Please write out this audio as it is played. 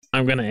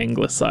I'm going to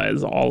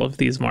anglicize all of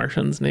these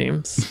Martians'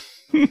 names.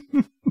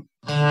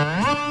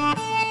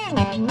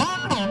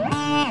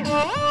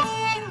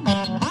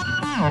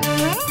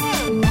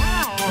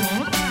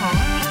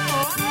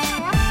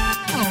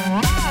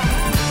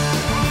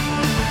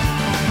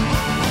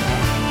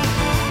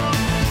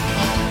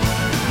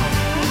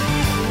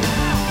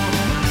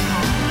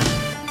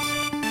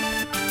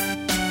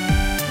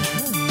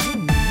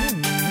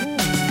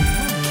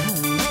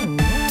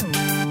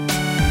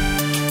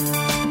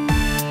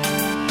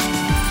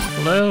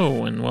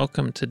 Hello, and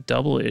welcome to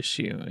Double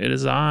Issue. It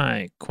is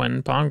I,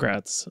 Quentin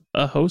Pongratz,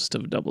 a host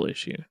of Double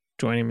Issue.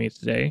 Joining me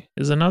today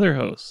is another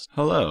host.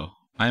 Hello,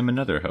 I'm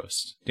another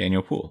host,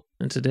 Daniel Poole.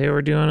 And today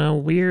we're doing a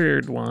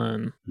weird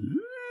one.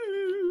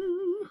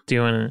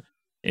 Doing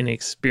an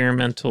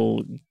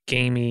experimental,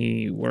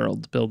 gamey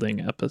world-building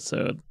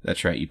episode.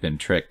 That's right, you've been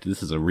tricked.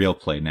 This is a real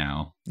play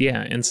now.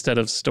 Yeah, instead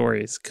of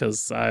stories,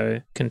 because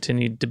I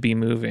continued to be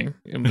moving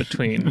in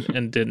between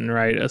and didn't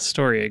write a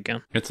story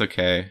again. It's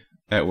okay.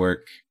 At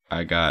work,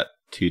 I got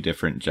 2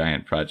 different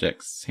giant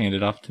projects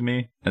handed off to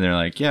me. And they're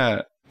like,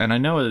 yeah, and I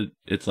know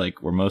it's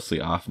like we're mostly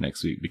off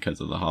next week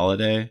because of the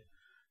holiday,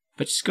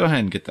 but just go ahead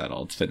and get that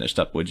all finished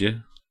up, would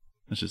you?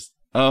 It's just,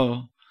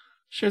 oh,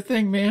 sure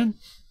thing, man.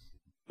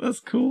 That's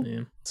cool.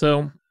 Yeah.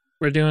 So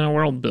we're doing a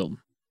world build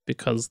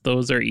because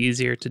those are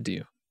easier to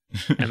do.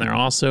 And they're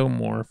also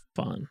more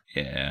fun.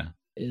 Yeah.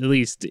 At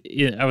least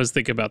I was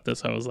thinking about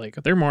this. I was like,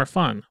 they're more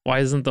fun. Why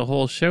isn't the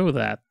whole show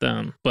that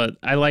then? But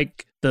I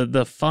like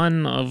the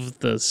fun of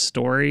the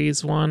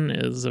stories one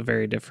is a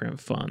very different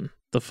fun.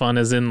 The fun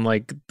is in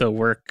like the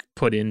work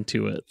put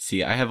into it.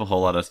 See, I have a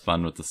whole lot of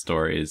fun with the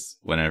stories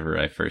whenever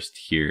I first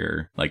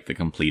hear like the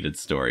completed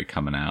story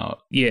coming out.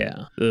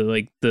 Yeah,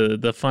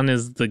 the fun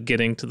is the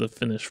getting to the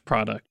finished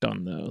product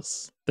on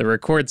those. The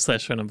record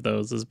session of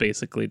those is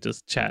basically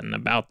just chatting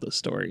about the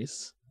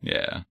stories.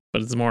 Yeah.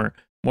 But it's more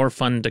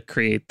fun to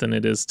create than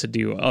it is to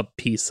do a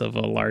piece of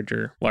a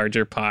larger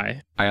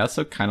pie. I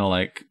also kind of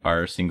like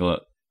our single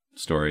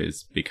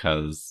stories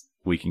because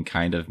we can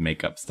kind of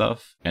make up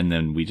stuff and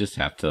then we just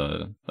have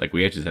to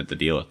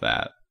deal with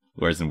that.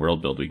 Whereas in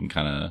World Build, we can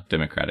kind of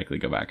democratically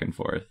go back and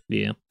forth.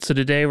 Yeah. So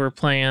today we're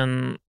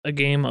playing a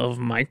game of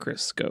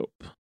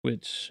Microscope,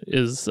 which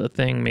is a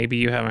thing maybe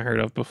you haven't heard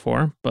of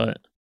before, but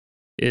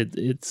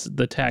it's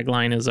the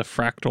tagline is a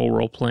fractal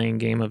role-playing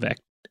game of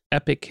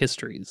epic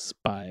histories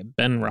by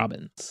Ben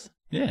Robbins.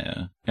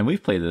 Yeah. And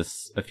we've played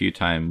this a few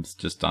times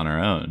just on our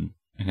own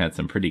and had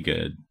some pretty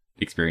good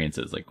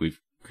experiences. Like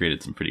we've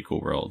created some pretty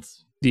cool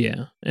worlds.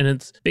 Yeah, and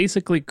it's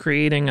basically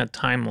creating a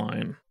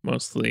timeline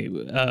mostly.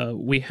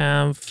 We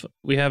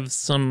have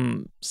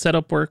some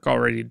setup work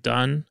already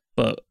done,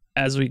 but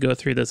as we go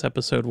through this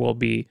episode, we'll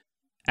be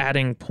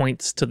adding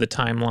points to the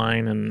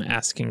timeline and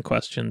asking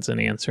questions and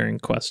answering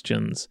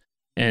questions,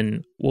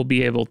 and we'll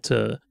be able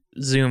to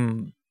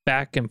zoom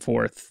back and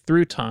forth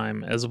through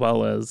time as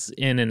well as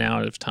in and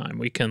out of time.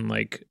 We can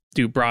like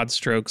do broad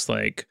strokes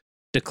like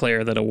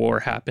declare that a war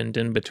happened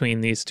in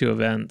between these two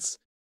events,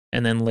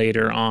 and then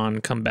later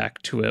on come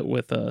back to it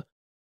with a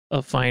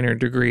finer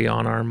degree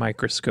on our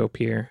microscope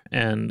here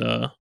and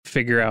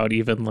figure out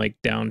even like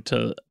down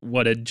to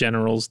what a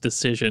general's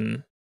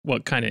decision,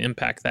 what kind of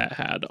impact that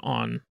had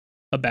on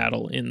a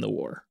battle in the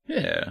war.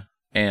 Yeah.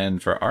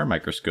 And for our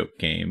microscope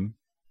game,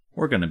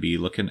 we're going to be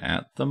looking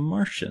at the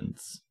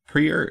Martians,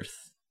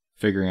 pre-Earth,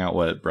 figuring out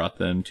what brought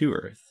them to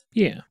Earth.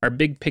 Yeah. Our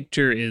big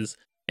picture is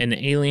an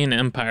alien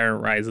empire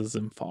rises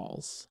and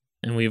falls.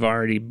 And we've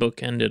already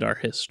bookended our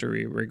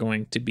history. We're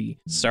going to be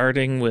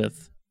starting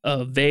with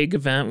a vague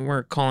event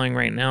we're calling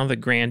right now the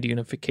Grand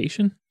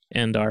Unification.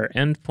 And our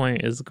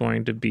endpoint is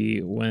going to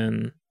be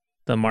when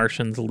the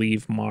Martians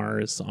leave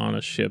Mars on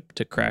a ship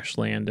to crash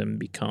land and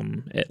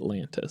become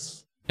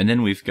Atlantis. And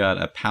then we've got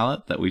a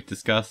palette that we've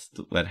discussed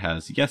that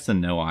has yes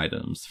and no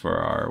items for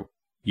our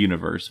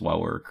universe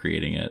while we're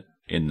creating it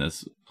in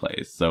this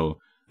place. So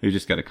we've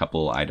just got a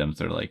couple items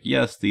that are like,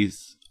 yes,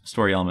 these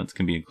story elements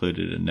can be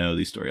included, and no,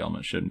 these story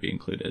elements shouldn't be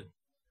included.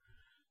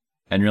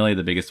 And really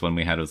the biggest one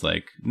we had was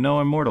like, no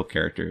immortal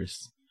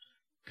characters,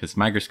 because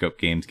microscope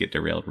games get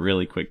derailed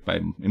really quick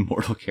by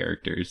immortal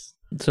characters.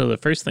 So the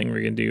first thing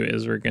we're going to do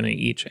is we're going to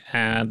each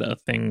add a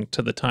thing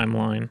to the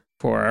timeline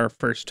for our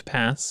first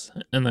pass,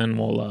 and then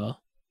we'll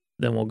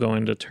go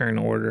into turn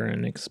order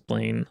and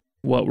explain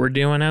what we're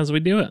doing as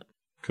we do it.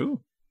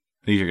 Cool.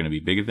 These are going to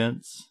be big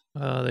events?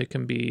 They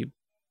can be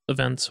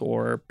events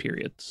or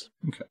periods.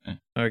 Okay.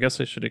 I guess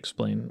I should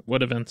explain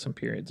what events and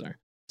periods are.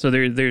 So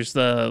there's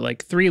the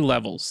like 3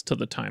 levels to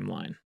the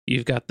timeline.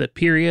 You've got the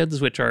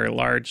periods, which are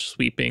large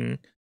sweeping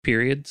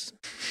periods.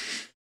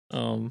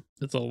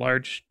 It's a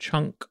large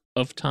chunk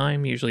of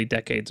time, usually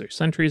decades or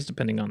centuries,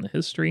 depending on the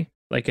history,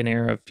 like an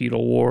era of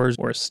feudal wars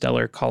or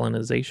stellar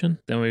colonization.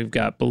 Then we've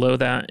got below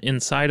that,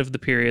 inside of the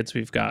periods,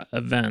 we've got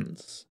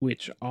events,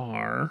 which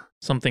are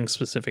something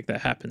specific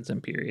that happens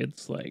in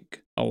periods,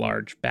 like a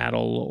large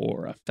battle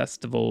or a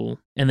festival.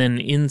 And then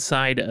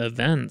inside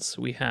events,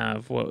 we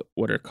have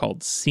what are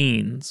called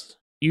scenes.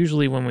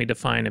 Usually when we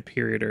define a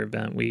period or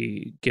event,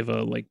 we give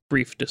a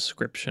brief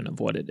description of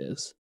what it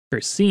is.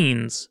 For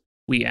scenes,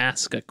 we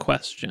ask a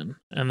question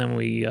and then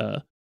we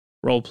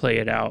role play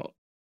it out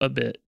a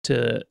bit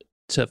to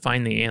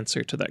find the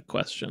answer to that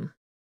question.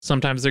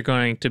 Sometimes they're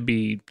going to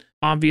be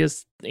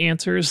obvious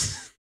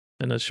answers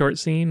in a short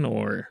scene,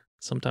 or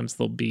sometimes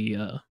there'll be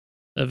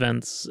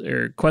events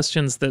or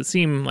questions that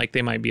seem like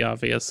they might be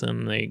obvious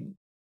and they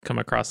come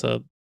across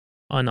a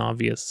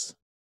unobvious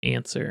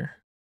answer,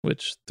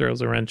 which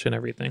throws a wrench in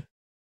everything.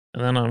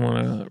 And then I want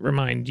to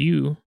remind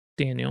you,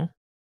 Daniel,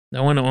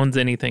 no one owns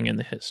anything in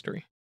the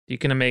history. You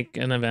can make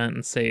an event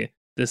and say,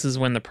 this is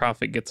when the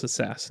prophet gets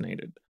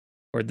assassinated,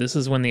 or this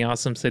is when the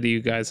awesome city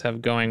you guys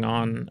have going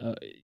on,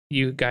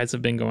 you guys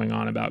have been going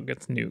on about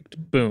gets nuked.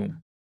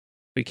 Boom.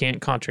 We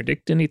can't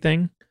contradict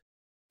anything,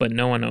 but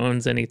no one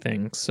owns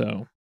anything,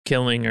 so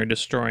killing or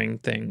destroying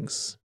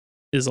things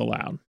is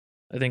allowed.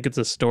 I think it's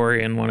a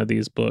story in one of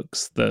these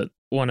books that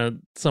one of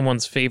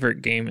someone's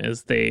favorite game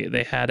is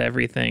they had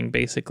everything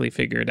basically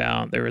figured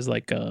out. There was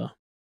like a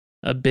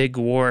big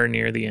war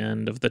near the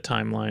end of the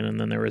timeline, and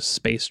then there was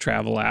space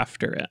travel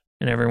after it.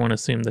 And everyone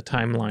assumed the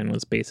timeline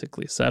was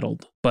basically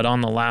settled. But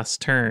on the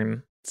last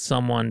turn,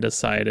 someone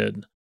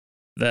decided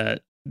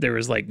that there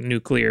was like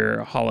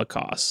nuclear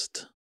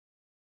holocaust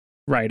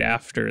right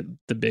after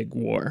the big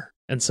war.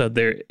 And so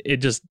it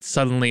just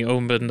suddenly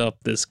opened up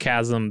this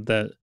chasm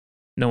that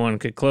no one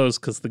could close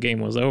because the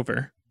game was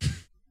over.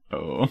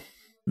 Oh.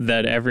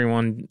 That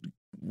everyone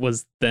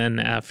was then,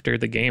 after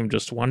the game,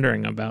 just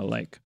wondering about,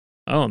 like,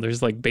 oh,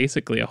 there's like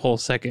basically a whole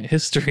second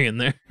history in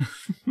there.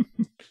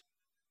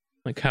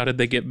 Like, how did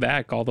they get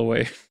back all the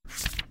way?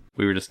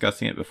 We were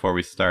discussing it before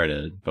we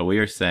started, but we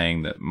are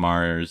saying that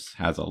Mars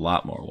has a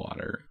lot more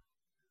water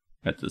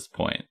at this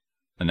point.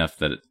 Enough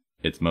that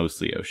it's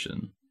mostly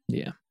ocean.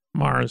 Yeah.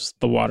 Mars,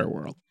 the water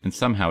world. And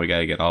somehow we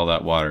gotta get all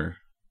that water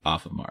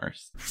off of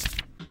Mars.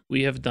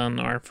 We have done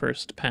our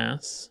first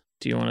pass.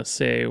 Do you want to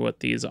say what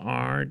these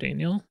are,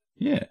 Daniel?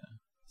 Yeah.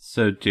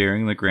 So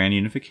during the Grand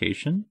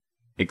Unification,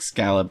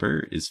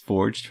 Excalibur is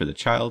forged for the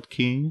Child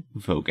King,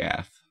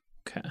 Vogath.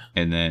 Okay.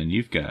 And then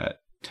you've got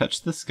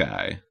Touch the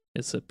Sky.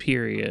 It's a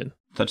period.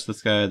 Touch the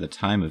Sky, the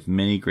time of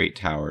many great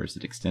towers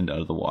that extend out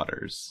of the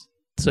waters.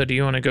 So do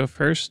you want to go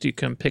first? You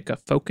can pick a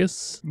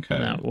focus. Okay.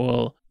 And that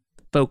will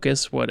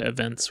focus what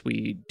events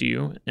we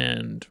do.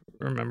 And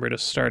remember to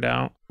start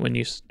out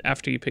when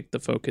after you pick the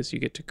focus, you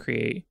get to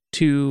create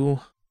 2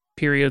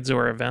 periods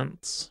or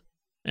events,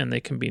 and they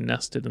can be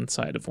nested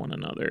inside of one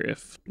another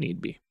if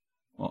need be.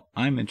 Well,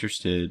 I'm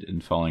interested in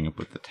following up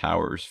with the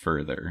towers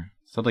further.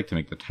 So I'd like to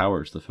make the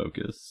towers the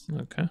focus.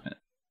 Okay.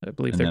 I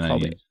believe And they're then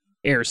called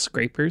air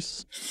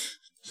scrapers.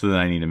 So then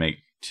I need to make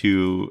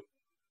 2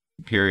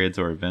 periods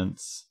or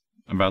events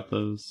about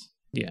those?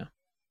 Yeah.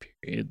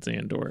 Periods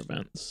and or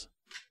events.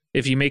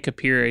 If you make a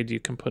period, you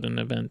can put an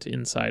event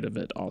inside of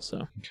it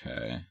also.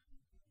 Okay.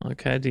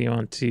 Okay, do you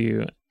want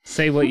to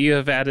say what you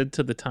have added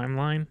to the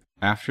timeline?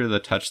 After the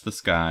Touch the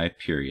Sky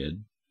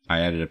period,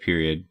 I added a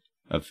period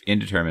of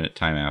indeterminate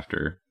time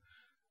after,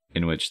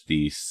 in which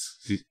the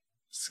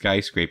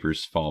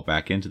skyscrapers fall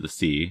back into the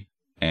sea,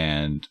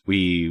 and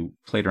we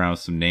played around with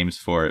some names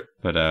for it,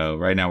 but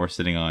right now we're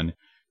sitting on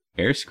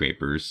air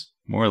scrapers,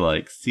 more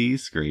like sea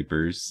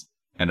scrapers,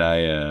 and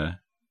I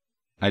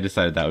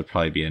decided that would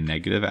probably be a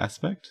negative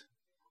aspect,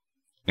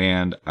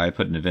 and I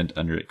put an event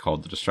under it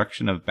called the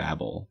Destruction of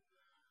Babel.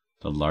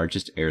 The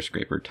largest air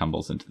scraper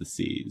tumbles into the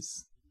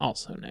seas.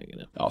 Also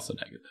negative. Also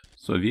negative.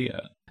 So what have you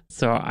got?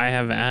 So I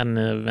have added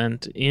an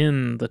event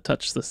in the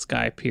Touch the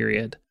Sky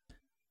period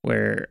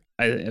where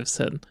I have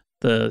said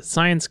the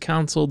Science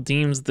Council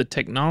deems the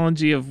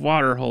technology of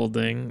water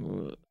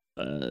holding,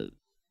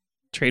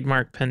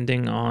 trademark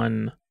pending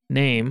on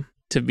name,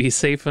 to be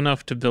safe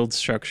enough to build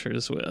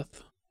structures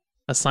with.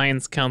 A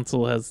Science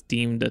Council has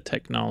deemed a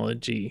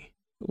technology,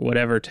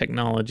 whatever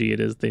technology it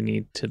is they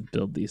need to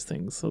build these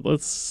things. So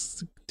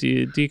do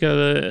you got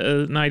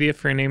an idea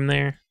for a name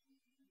there?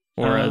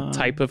 Or a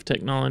type of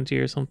technology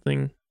or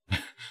something?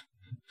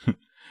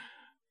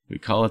 We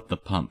call it the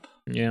pump.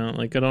 Yeah,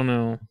 like, I don't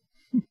know.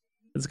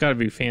 It's got to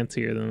be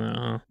fancier than that,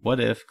 huh?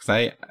 What if, because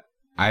I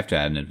have to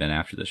add an event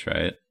after this,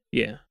 right?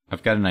 Yeah.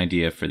 I've got an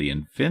idea for the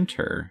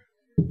inventor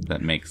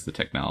that makes the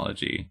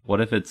technology. What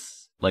if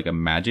it's like a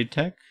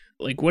Magitech?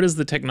 Like, what is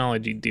the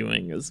technology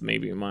doing is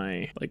maybe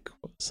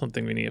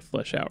something we need to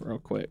flesh out real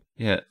quick.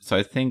 Yeah, so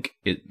I think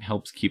it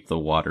helps keep the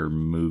water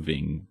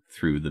moving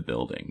through the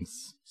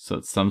buildings. So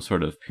it's some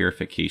sort of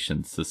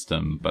purification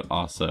system, but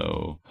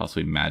also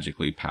possibly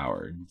magically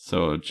powered.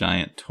 So a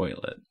giant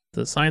toilet.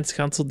 The Science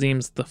Council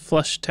deems the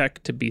flush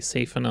tech to be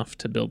safe enough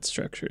to build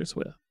structures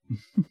with.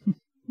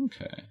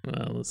 Okay.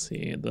 Well, let's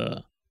see.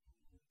 The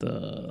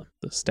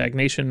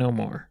stagnation no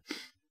more.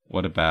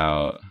 What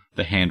about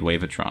the hand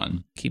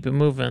wavatron? Keep it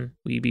moving.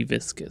 We be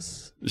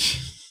viscous.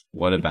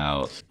 What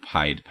about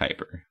Pied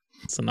Piper?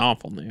 It's an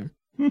awful name.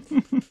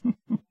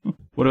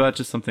 What about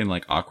just something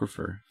like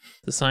Aquifer?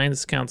 The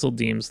Science Council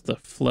deems the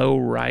Flow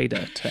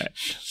Rida tech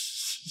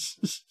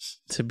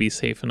to be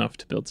safe enough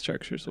to build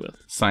structures with.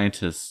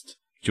 Scientist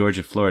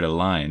Georgia Florida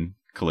Line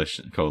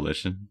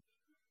Coalition.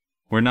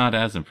 We're not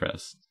as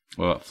impressed.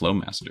 What about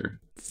Flowmaster?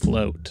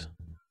 Float.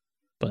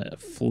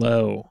 But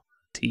flow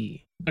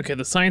T. Okay,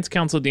 the Science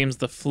Council deems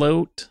the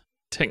float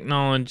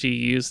technology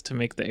used to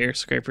make the air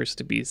scrapers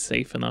to be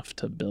safe enough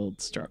to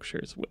build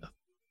structures with.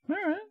 All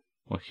right.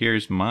 Well,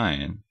 here's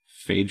mine.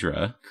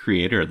 Phaedra,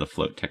 creator of the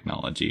float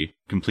technology,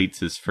 completes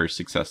his first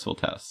successful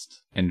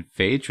test. And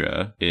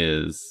Phaedra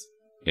is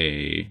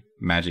a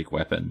magic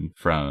weapon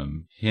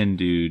from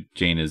Hindu,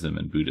 Jainism,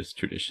 and Buddhist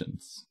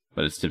traditions.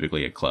 But it's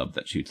typically a club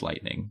that shoots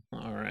lightning.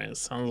 All right,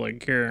 sounds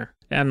like you're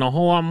adding a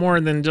whole lot more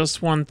than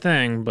just one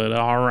thing, but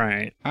all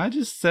right. I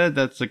just said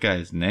that's the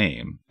guy's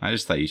name. I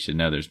just thought you should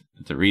know there's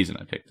a reason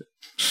I picked it.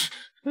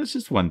 That's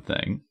just one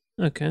thing.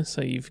 Okay,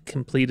 so you've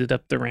completed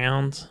up the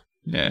rounds.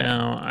 Yeah.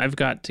 Now I've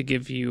got to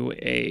give you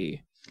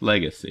a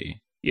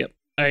legacy. Yep.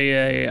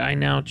 I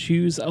now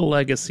choose a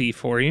legacy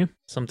for you.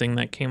 Something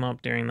that came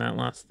up during that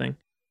last thing.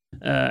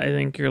 I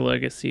think your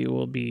legacy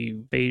will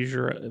be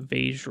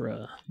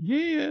Vajra.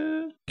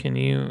 Yeah. Can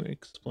you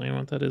explain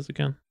what that is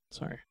again?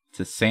 Sorry. It's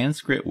a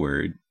Sanskrit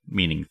word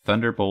meaning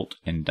thunderbolt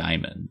and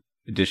diamond.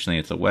 Additionally,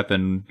 it's a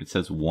weapon. It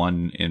says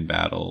one in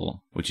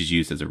battle, which is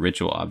used as a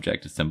ritual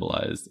object to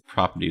symbolize the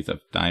properties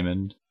of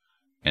diamond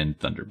and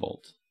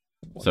thunderbolt.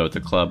 So it's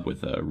a club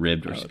with a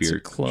ribbed or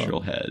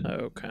spiritual head.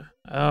 Okay.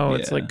 Oh,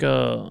 it's like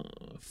a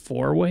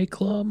 4-way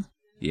club?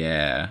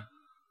 Yeah.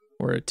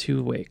 Or a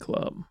 2-way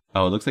club?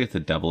 Oh, it looks like it's a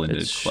double-ended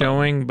club. It's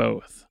showing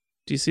both.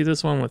 Do you see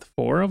this one with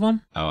 4 of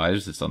them? Oh, I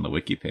just it's on the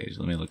wiki page.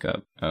 Let me look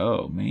up.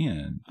 Oh,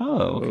 man.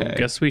 Oh, okay.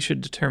 Guess we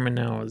should determine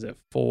now, is it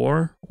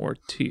 4 or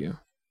 2?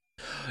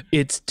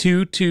 It's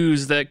 2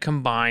 2s that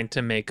combine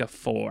to make a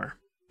 4.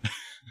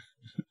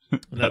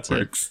 That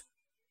works.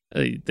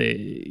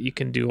 You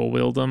can dual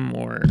wield them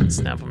or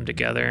snap them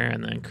together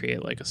and then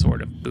create like a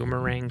sort of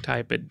boomerang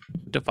type of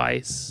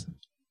device.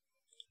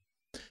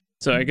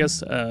 So I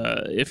guess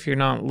if you're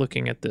not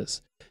looking at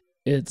this,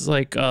 it's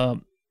like a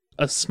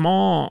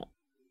small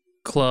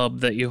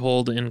club that you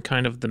hold in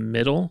kind of the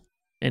middle,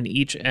 and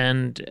each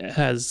end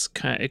has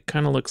it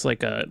kind of looks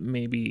like a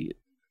maybe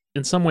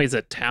in some ways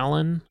a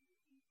talon.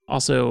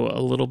 Also a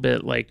little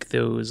bit like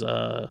those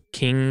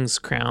king's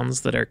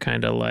crowns that are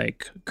kind of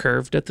like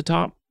curved at the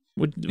top.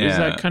 Was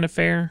that kind of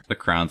fair? The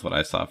crown's what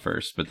I saw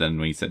first, but then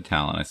when you said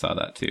talon, I saw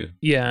that too.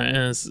 Yeah,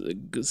 and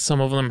some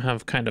of them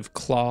have kind of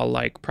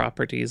claw-like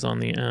properties on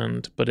the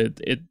end, but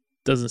it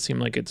doesn't seem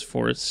like it's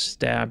for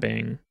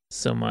stabbing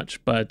so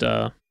much. But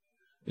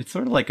it's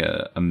sort of like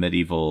a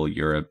medieval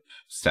Europe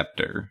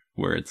scepter,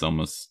 where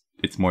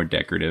it's more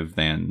decorative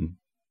than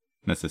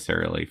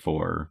necessarily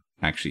for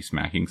actually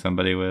smacking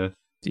somebody with.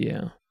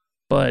 Yeah,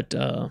 but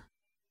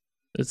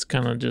it's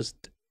kind of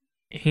just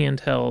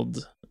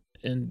handheld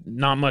and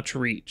not much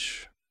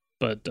reach,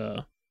 but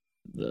the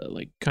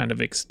like kind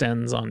of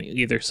extends on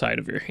either side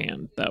of your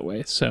hand that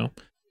way. So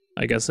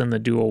I guess in the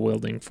dual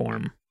wielding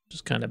form,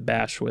 just kind of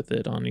bash with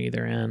it on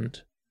either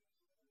end,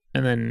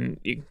 and then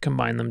you can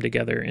combine them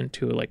together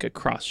into like a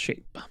cross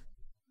shape.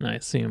 And I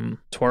assume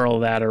twirl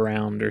that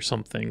around or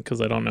something,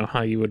 because I don't know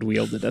how you would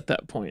wield it at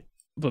that point.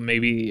 But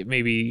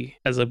maybe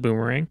as a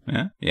boomerang.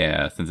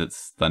 Yeah. Since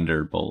it's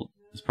thunderbolt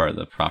as part of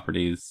the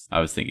properties,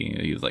 I was thinking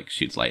he was like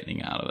shoots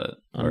lightning out of it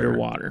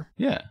underwater.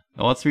 Yeah.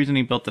 Well, that's the reason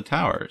he built the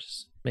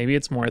towers. Maybe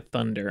it's more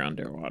thunder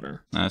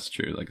underwater. That's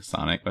true, like a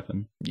sonic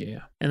weapon.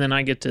 Yeah. And then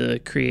I get to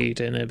create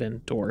an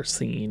event or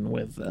scene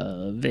with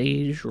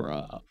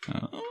Vajra.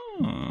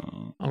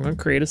 Oh. I'm going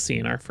to create a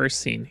scene, our first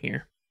scene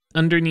here.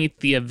 Underneath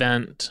the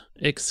event,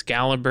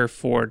 Excalibur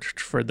forged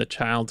for the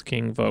Child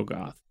King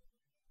Vogoth,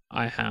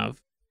 I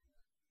have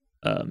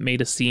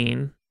made a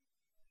scene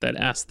that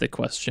asks the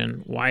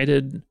question, why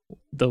did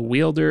the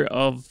wielder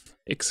of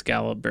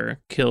Excalibur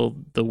kill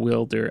the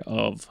wielder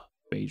of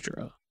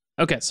Vajra?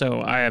 Okay,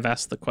 so I have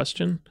asked the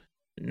question.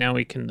 Now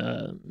we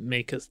can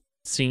make a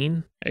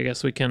scene. I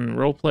guess we can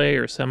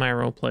roleplay or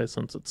semi-roleplay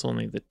since it's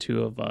only the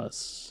two of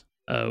us.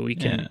 We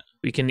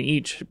can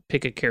each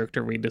pick a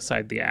character we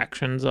decide the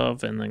actions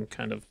of and then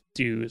kind of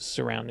do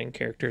surrounding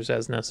characters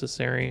as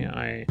necessary.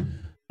 I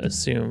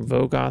assume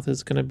Vogoth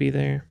is going to be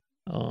there.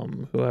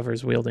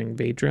 Whoever's wielding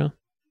Vajra.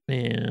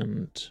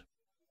 And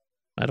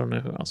I don't know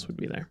who else would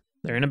be there.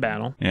 They're in a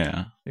battle.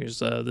 Yeah.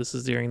 This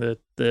is during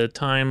the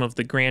time of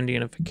the Grand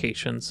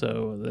Unification,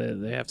 so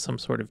they have some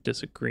sort of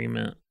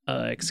disagreement.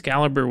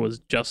 Excalibur was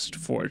just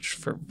forged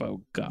for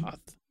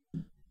Vogoth.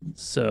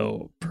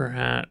 So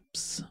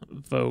perhaps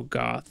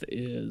Vogoth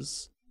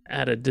is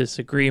at a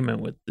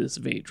disagreement with this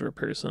Vajra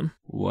person.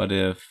 What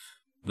if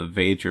the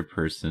Vajra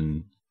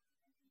person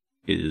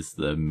is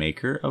the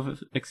maker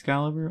of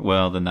Excalibur?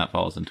 Well, then that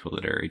falls into a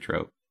literary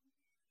trope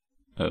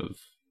of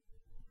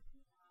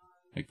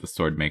like the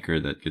sword maker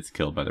that gets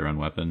killed by their own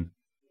weapon.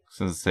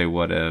 So let's say,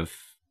 what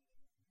if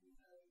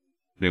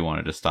they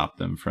wanted to stop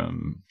them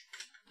from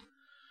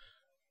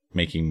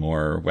making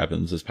more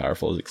weapons as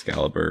powerful as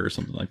Excalibur or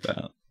something like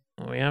that?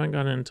 Well, we haven't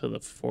gone into the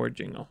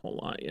forging a whole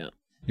lot yet.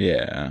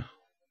 Yeah.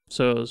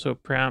 So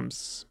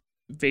perhaps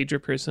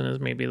Vajra person is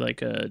maybe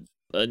like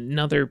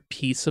another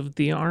piece of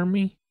the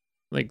army.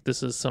 Like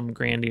this is some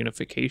grand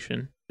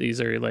unification. These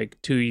are like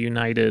two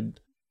united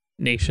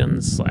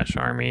nations /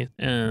 army,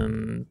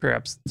 and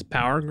perhaps it's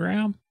power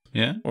grab,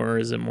 Yeah. or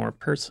is it more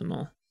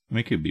personal? I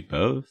mean, it could be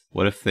both.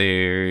 What if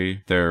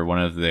they're one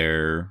of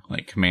their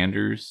like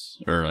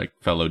commanders or like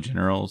fellow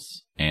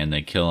generals, and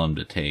they kill them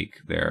to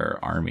take their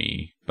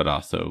army, but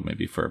also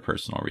maybe for a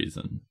personal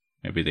reason?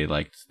 Maybe they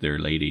liked their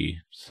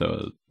lady,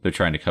 so they're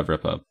trying to cover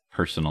up a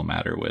personal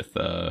matter with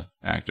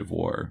active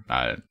war.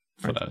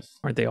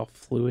 Aren't they all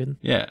fluid?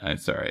 Yeah, I'm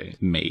sorry,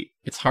 mate.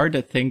 It's hard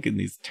to think in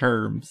these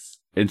terms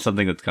in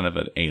something that's kind of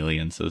an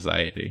alien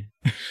society.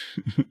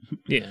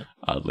 Yeah.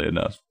 Oddly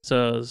enough.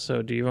 So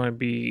do you want to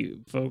be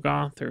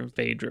Vogoth or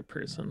Vedra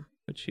person,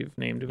 which you've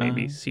named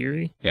maybe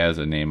Ciri? Yeah, as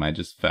a name I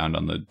just found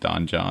on the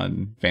Don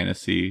John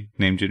fantasy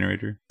name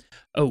generator.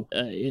 Oh,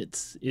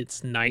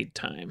 it's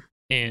nighttime,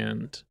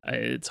 and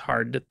it's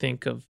hard to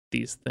think of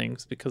these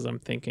things because I'm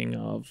thinking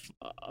of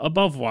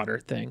above water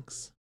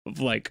things, of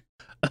like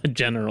a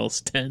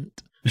general's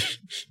tent.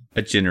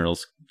 A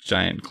general's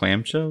giant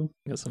clamshell.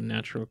 Got some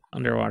natural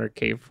underwater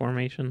cave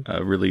formation.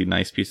 A really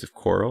nice piece of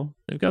coral.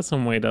 They've got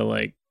some way to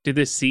like, do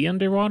they see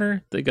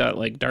underwater? They got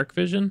like dark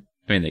vision?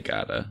 I mean, they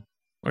gotta.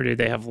 Or do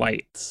they have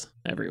lights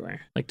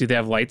everywhere? Like, do they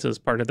have lights as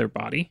part of their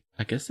body?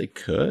 I guess they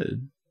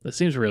could. That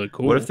seems really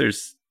cool. What if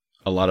there's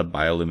a lot of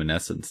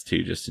bioluminescence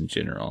too, just in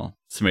general?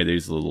 So maybe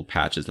there's little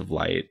patches of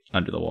light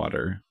under the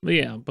water.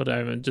 Yeah, but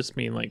I would just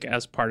mean like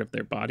as part of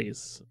their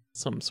bodies,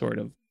 some sort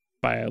of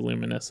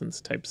bioluminescence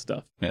type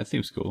stuff. Yeah, that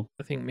seems cool.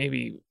 I think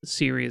maybe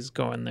Ciri is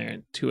going there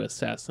to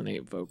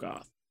assassinate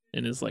Vogoth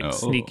and is like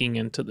sneaking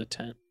into the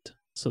tent.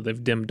 So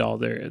they've dimmed all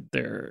their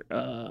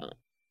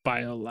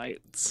bio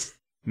lights.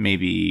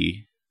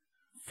 Maybe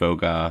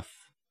Vogoth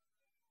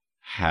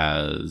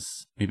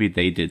maybe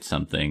they did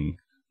something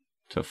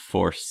to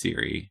force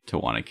Ciri to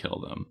want to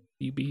kill them.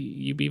 You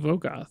be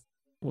Vogoth.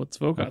 What's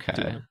Vogoth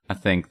doing? I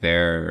think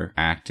they're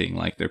acting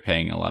like they're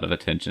paying a lot of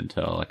attention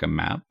to like a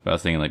map. But I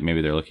was thinking like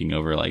maybe they're looking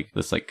over like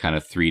this like kind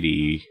of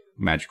 3D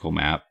magical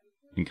map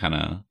and kind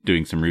of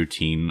doing some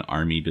routine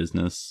army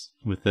business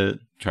with it,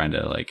 trying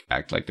to like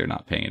act like they're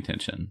not paying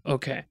attention.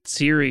 Okay.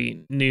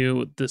 Ciri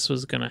knew this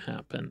was going to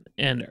happen,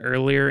 and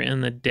earlier in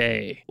the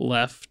day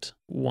left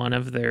one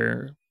of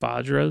their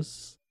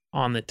Vadras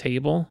on the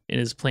table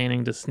and is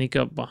planning to sneak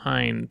up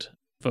behind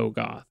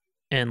Vogoth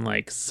and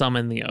like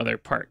summon the other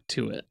part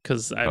to it,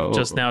 because I've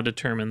just now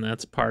determined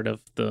that's part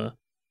of the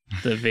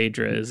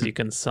Vedra is you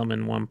can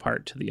summon one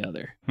part to the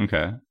other.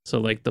 Okay. So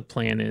like the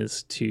plan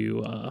is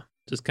to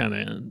just kind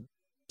of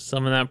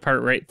summon that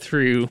part right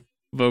through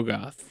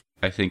Vogoth.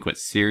 I think what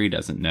Ciri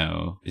doesn't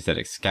know is that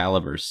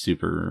Excalibur's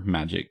super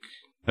magic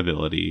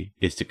ability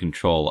is to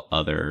control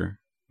other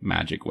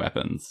magic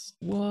weapons.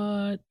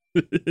 What?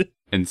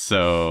 And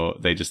so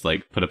they just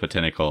like put up a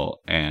tentacle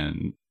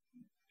and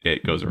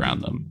it goes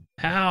around them.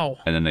 How?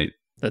 And then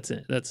That's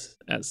it. That's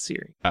as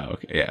Ciri. Oh,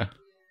 okay, yeah.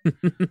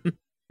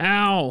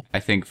 Ow! I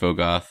think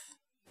Vogoth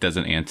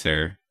doesn't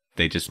answer.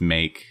 They just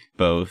make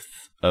both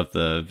of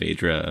the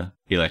Vedra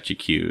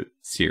electrocute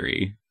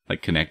Ciri,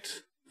 like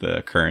connect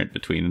the current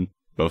between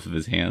both of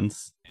his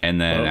hands. And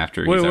then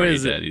after he's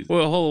already dead, he's...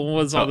 Well, hold on,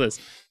 what's all this?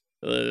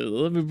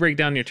 Let me break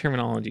down your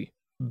terminology.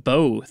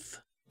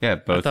 Both. Yeah,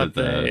 both I of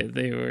thought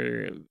they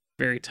were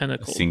very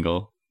tentacled.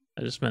 Single.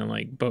 I just meant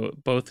like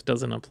both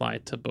doesn't apply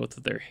to both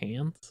of their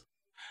hands.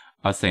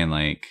 I was saying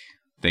like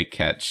they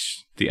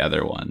catch the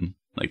other one,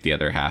 like the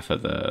other half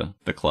of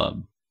the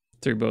club.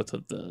 Through both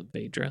of the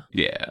Vedra?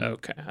 Yeah.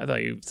 Okay. I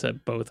thought you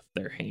said both of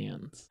their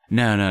hands.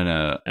 No. And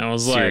I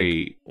was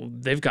Ciri... like,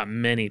 they've got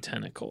many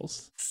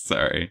tentacles.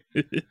 Sorry.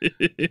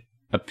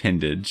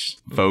 Appendage.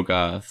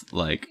 Vogoth,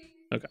 like,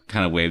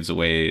 kind of waves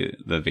away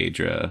the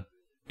Vedra,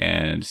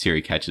 and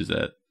Ciri catches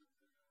it.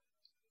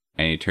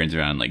 And he turns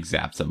around and, like,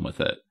 zaps him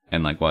with it.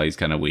 And, like, while he's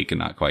kind of weak and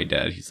not quite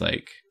dead, he's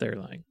like, they're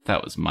like,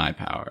 that was my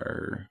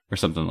power. Or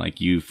something like,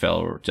 you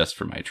fell just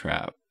for my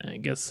trap. I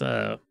guess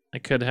I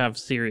could have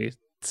Ciri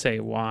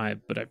say why,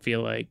 but I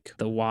feel like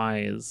the why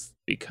is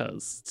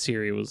because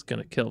Ciri was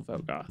going to kill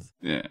Vogoth.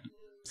 Yeah.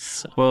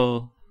 So.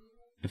 Well,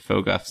 if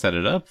Vogoth set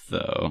it up,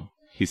 though,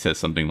 he says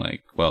something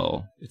like,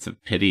 well, it's a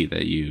pity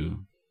that you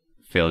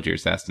failed your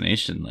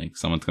assassination. Like,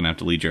 someone's going to have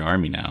to lead your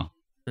army now.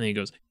 And then he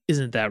goes,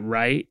 isn't that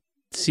right,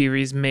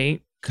 Ciri's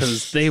mate?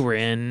 Because they were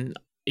in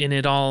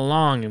it all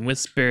along and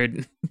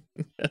whispered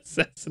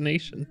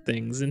assassination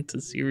things into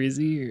Ciri's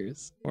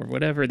ears. Or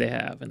whatever they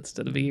have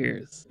instead of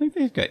ears. I think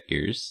they've got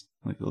ears,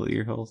 like little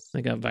ear holes.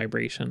 They got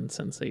vibration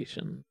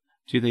sensation.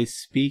 Do they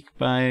speak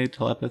by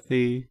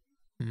telepathy?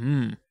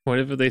 What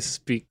if they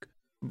speak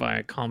by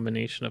a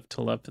combination of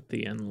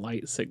telepathy and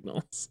light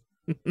signals?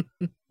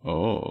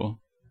 Oh,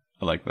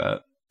 I like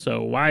that.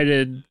 So why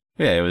did...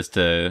 Yeah, it was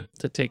to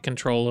take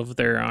control of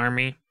their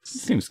army.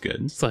 Seems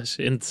good. /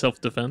 in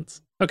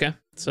self-defense. Okay,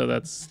 so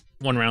that's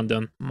one round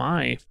done.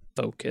 My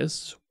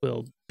focus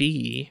will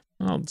be...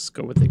 I'll just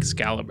go with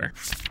Excalibur.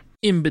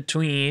 In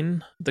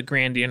between the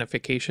Grand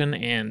Unification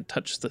and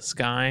Touch the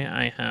Sky,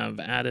 I have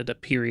added a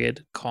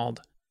period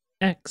called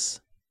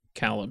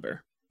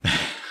Excalibur.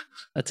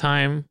 A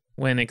time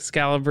when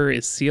Excalibur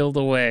is sealed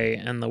away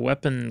and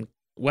the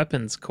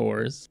weapons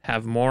cores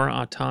have more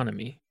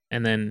autonomy.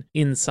 And then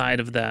inside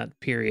of that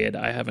period,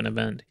 I have an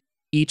event.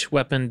 Each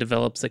weapon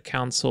develops a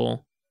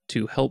council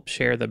to help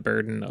share the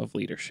burden of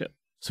leadership.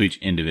 So each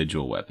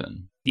individual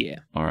weapon. Yeah.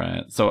 All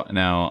right. So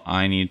now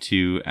I need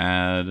to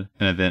add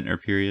an event or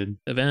period.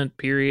 Event,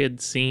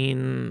 period,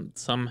 scene,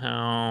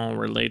 somehow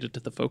related to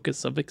the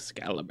focus of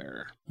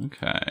Excalibur.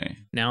 Okay.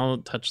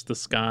 Now touch the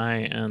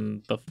sky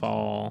and the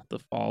fall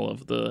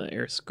of the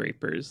air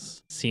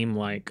scrapers seem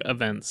like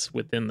events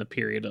within the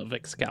period of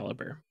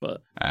Excalibur.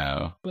 But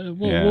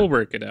we'll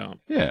work it out.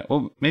 Yeah.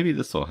 Well, maybe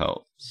this will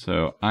help.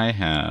 So I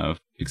have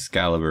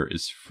Excalibur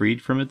is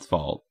freed from its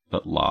vault,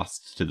 but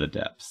lost to the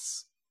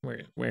depths.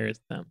 Where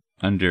is that?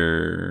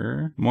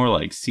 Under more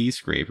like sea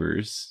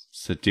scrapers.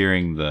 So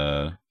during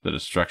the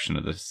destruction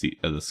of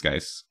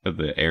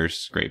the air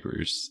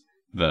scrapers,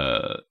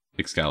 the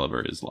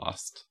Excalibur is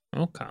lost.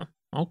 Okay.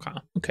 I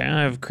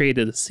have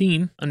created a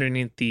scene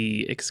underneath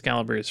the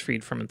Excalibur is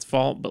freed from its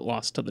vault but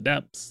lost to the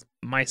depths.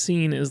 My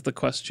scene is the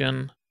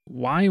question: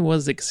 why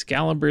was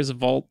Excalibur's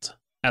vault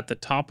at the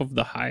top of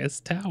the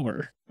highest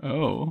tower?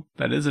 Oh,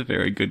 that is a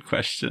very good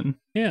question.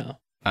 Yeah.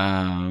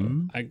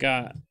 I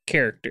got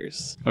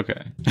characters.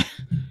 Okay.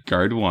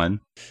 Guard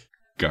 1,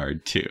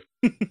 Guard 2.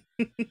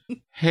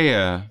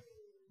 Hey,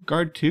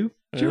 Guard 2?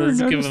 Did you ever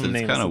notice it's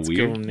kind of weird?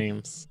 Give them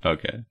names.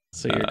 Okay.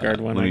 So you're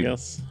Guard 1, I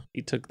guess.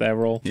 You took that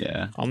role.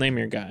 Yeah. I'll name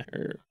your guy.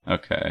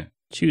 Okay.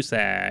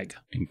 Chusag.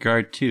 And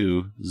Guard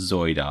 2,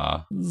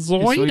 Zoida.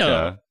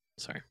 Zoida.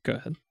 Sorry, go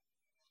ahead.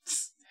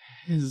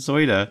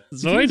 Zoida.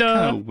 Zoida.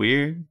 Kind of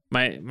weird.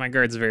 My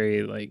guard's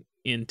very like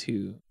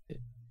into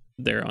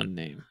their own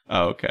name.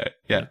 Oh, okay.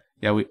 Yeah.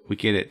 Yeah, we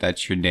get it.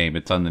 That's your name.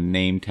 It's on the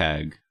name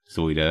tag,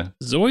 Zoida.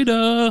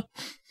 Zoida!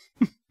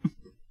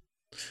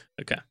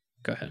 Okay,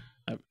 go ahead.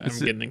 I'm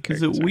getting in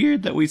character. Is it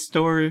weird that we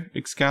store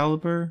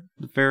Excalibur,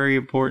 the very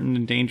important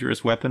and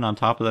dangerous weapon, on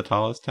top of the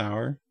tallest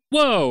tower?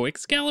 Whoa,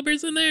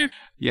 Excalibur's in there?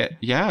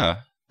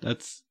 Yeah.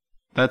 That's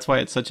why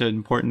it's such an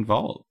important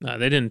vault. No,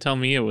 they didn't tell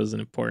me it was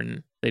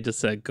important. They just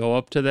said, go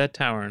up to that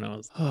tower, and I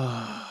was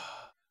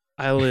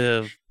I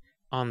live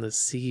on the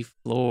sea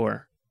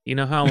floor. You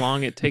know how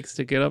long it takes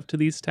to get up to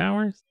these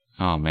towers?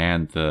 Oh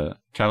man, the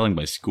traveling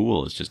by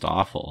school is just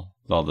awful.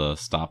 With all the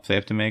stops they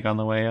have to make on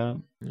the way up.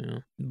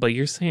 Yeah. But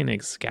you're saying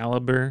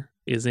Excalibur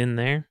is in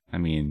there? I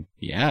mean,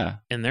 yeah.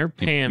 And they're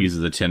paying... It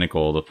uses the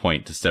tentacle to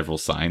point to several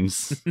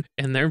signs.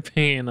 And they're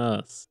paying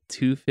us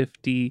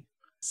 250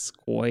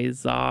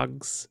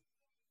 squazogs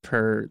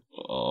per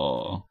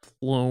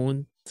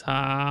Plonton.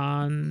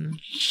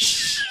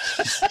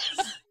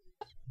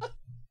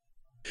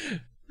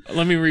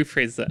 Let me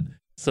rephrase that.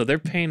 So they're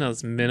paying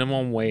us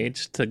minimum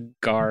wage to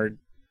guard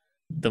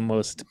the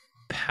most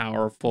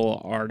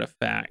powerful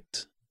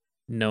artifact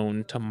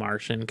known to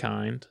Martian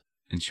kind.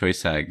 And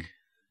Chusag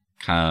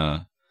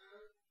kind of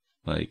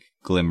like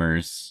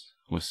glimmers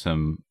with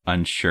some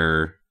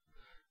unsure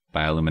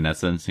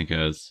bioluminescence and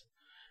goes,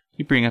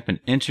 you bring up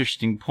an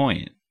interesting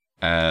point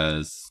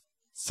as...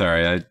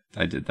 Sorry,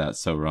 I did that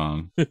so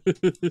wrong.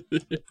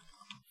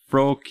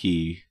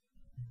 Froki,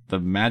 the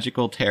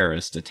magical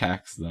terrorist,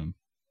 attacks them.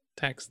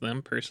 Attacks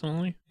them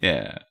personally?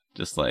 Yeah,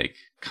 just like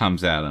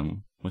comes at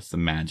them with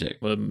some magic.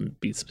 Would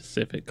be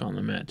specific on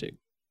the magic.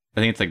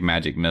 I think it's like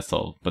magic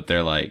missile, but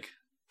they're like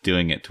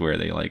doing it to where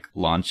they like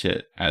launch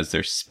it as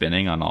they're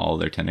spinning on all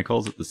their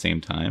tentacles at the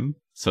same time.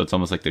 So it's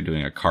almost like they're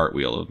doing a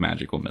cartwheel of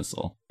magical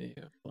missile.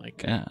 Yeah.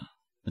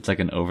 It's like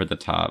an over the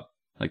top,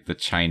 like the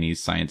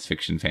Chinese science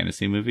fiction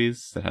fantasy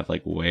movies that have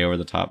like way over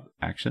the top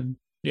action.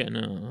 Yeah,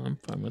 no, I'm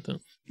fine with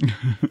it.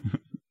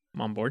 I'm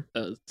on board.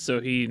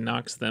 So he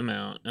knocks them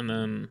out, and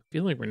then I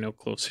feel like we're no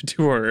closer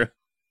to our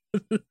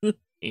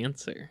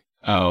answer.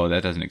 Oh,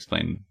 that doesn't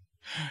explain.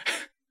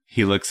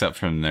 He looks up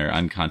from their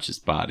unconscious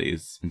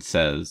bodies and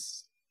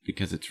says,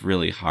 because it's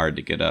really hard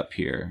to get up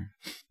here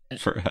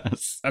for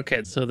us.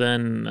 Okay, so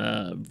then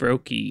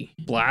Vroki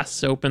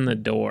blasts open the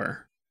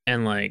door,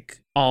 and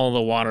like all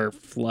the water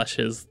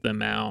flushes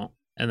them out,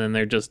 and then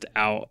they're just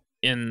out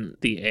in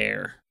the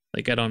air.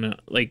 Like, I don't know,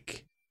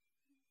 like...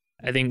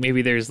 I think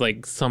maybe there's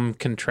like some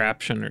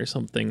contraption or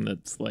something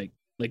that's like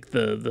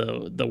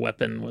the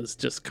weapon was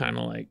just kind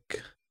of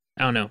like,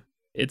 I don't know.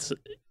 It's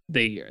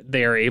they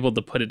are able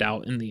to put it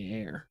out in the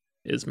air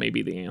is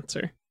maybe the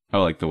answer.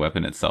 Oh, like the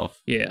weapon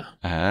itself? Yeah.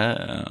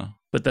 Oh.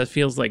 But that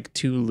feels like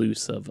too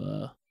loose of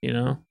a, you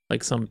know?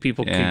 Like some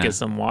people could get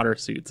some water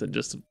suits and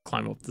just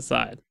climb up the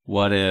side.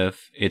 What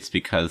if it's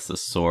because the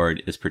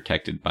sword is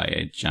protected by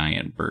a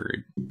giant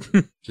bird?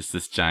 Just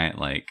this giant,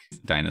 like,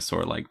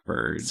 dinosaur-like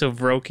bird. So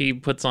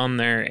Vroki puts on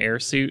their air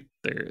suit.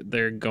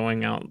 They're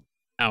going out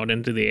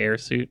into the air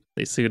suit.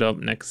 They suit up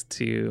next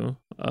to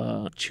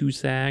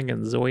Chusag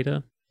and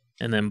Zoida.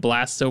 And then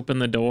blasts open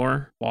the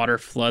door. Water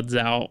floods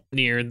out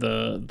near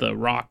the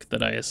rock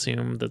that I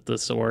assume that the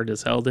sword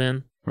is held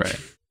in. Right.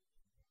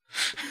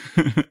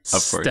 Of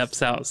course.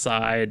 Steps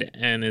outside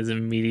and is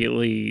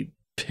immediately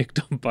picked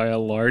up by a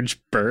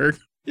large bird.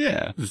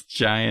 Yeah, this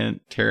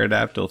giant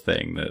pterodactyl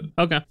thing that...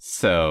 Okay.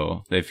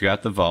 So, they've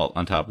got the vault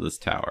on top of this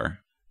tower,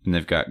 and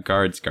they've got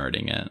guards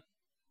guarding it.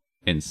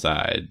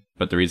 inside.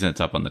 But the reason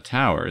it's up on the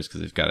tower is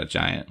because they've got a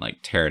giant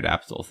like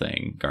pterodactyl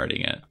thing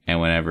guarding it. And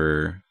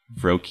whenever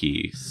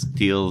Vroki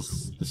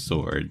steals the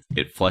sword,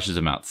 it flushes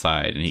him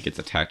outside and he gets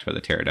attacked by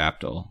the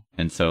pterodactyl.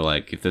 And so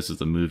like if this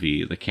was a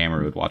movie, the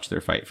camera would watch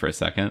their fight for a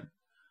second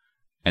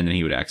and then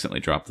he would accidentally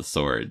drop the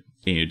sword.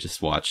 And you'd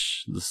just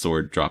watch the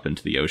sword drop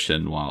into the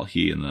ocean while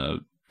he and the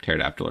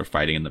pterodactyl are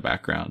fighting in the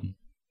background.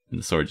 And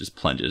the sword just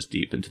plunges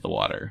deep into the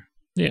water.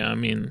 Yeah, I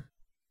mean,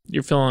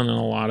 you're filling in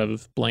a lot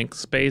of blank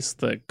space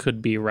that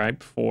could be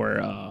ripe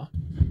for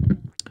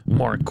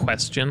more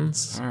questions.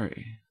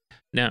 Sorry.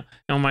 Now,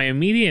 my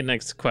immediate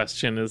next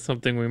question is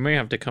something we may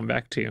have to come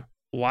back to.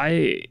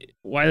 Why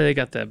they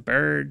got that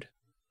bird?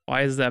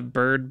 Why is that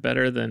bird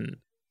better than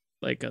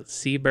like a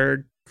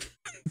seabird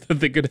that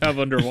they could have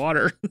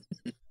underwater?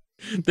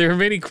 There are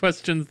many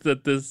questions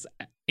that this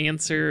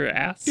answer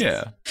asks.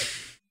 Yeah.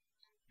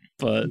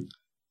 But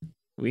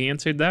we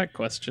answered that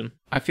question.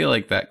 I feel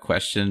like that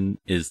question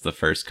is the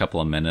first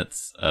couple of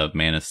minutes of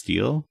Man of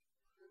Steel,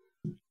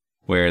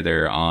 where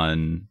they're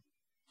on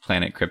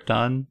planet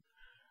Krypton,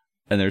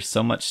 and there's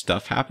so much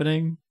stuff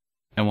happening.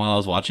 And while I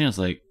was watching, I was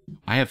like,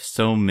 I have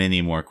so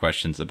many more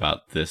questions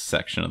about this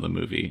section of the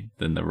movie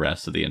than the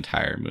rest of the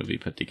entire movie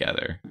put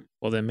together.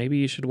 Well, then maybe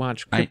you should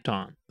watch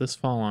Krypton this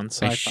fall on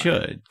Sci-Fi. I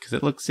should, because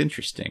it looks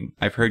interesting.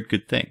 I've heard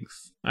good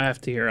things. I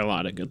have to hear a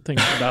lot of good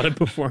things about it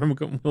before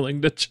I'm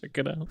willing to check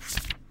it out.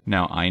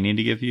 Now I need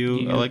to give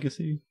you a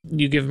legacy?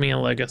 You give me a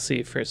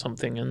legacy for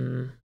something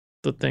in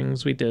the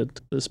things we did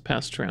this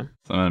past round.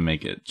 So I'm going to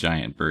make it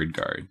Giant Bird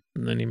Guard.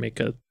 And then you make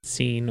a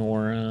scene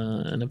or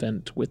an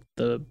event with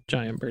the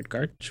Giant Bird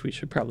Guard, which we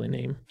should probably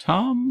name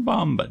Tom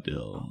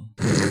Bombadil.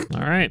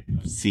 All right.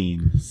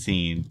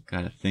 Scene.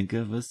 Gotta think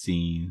of a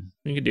scene.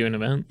 You could do an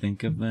event.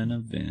 Think of an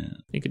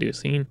event. You could do a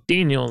scene.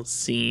 Daniel's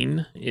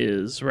scene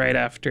is right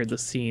after the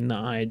scene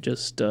I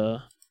just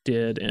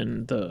did.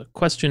 And the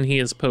question he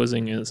is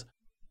posing is,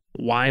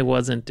 why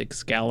wasn't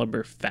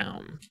Excalibur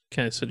found?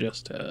 Can I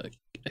suggest a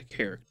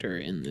character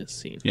in this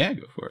scene? Yeah,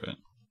 go for it.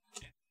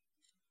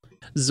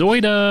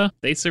 Zoida!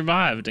 They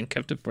survived and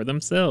kept it for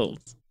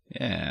themselves.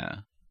 Yeah.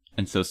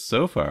 And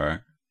so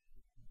far,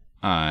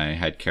 I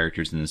had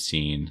characters in the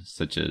scene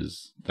such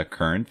as the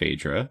current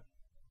Phaedra,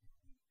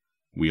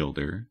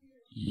 Wielder,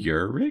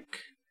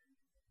 Yurik,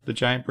 the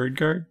giant bird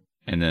guard,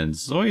 and then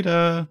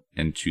Zoida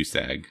and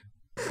Chusag.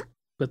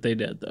 But they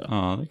did, though.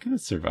 Oh, they could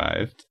have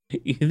survived.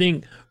 You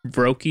think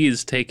Vroki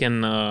is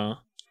taking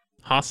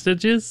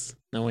hostages?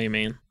 No way,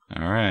 man.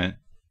 All right.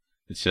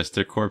 It's just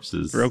their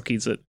corpses.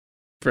 Vroki's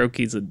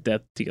a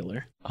death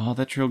dealer. Oh,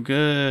 that's real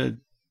good.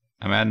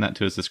 I'm adding that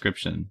to his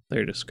description.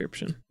 Their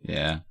description.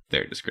 Yeah,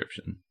 their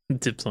description.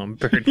 Tips on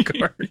bird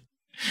guard.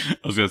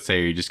 I was going to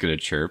say, are you just going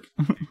to chirp?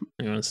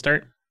 You want to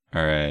start?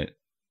 All right.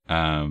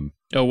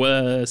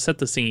 Set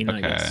the scene, okay.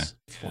 I guess.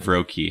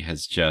 Vroki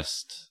has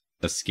just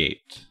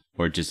escaped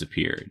or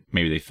disappeared.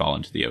 Maybe they fall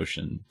into the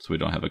ocean, so we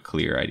don't have a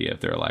clear idea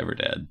if they're alive or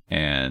dead.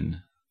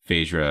 And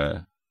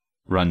Phaedra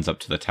runs up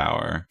to the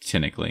tower,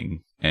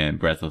 tinkling, and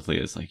breathlessly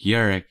is like,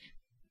 Yurik,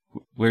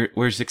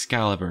 where's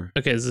Excalibur?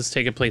 Okay, is this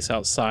taking place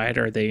outside?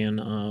 Are they in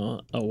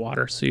a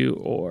water suit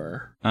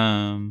or?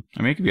 I mean,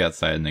 it could be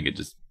outside, and they could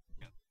just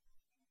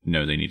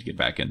know they need to get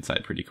back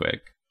inside pretty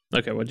quick.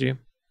 Okay, what'd you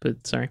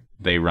put? Sorry.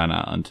 They run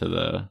out onto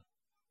the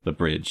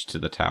bridge to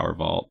the tower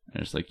vault,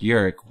 and it's like,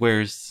 Yurik,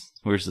 where's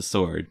the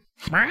sword?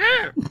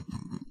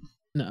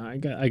 No,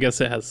 I guess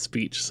it has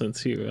speech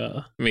since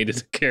you made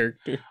it a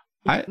character.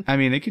 I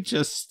mean, it could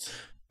just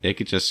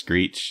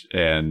screech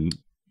and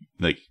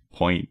like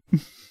point.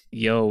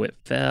 Yo, it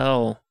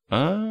fell.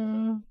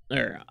 Or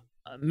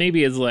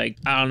maybe it's like,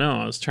 I don't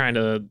know. I was trying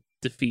to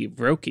defeat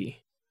Vroki,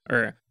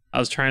 or I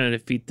was trying to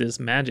defeat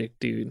this magic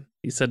dude.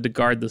 He said to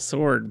guard the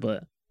sword,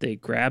 but they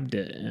grabbed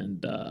it,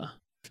 and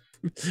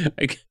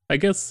I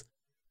guess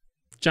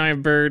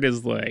Giant Bird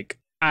is like,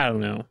 I don't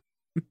know.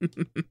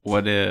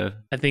 What if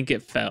I think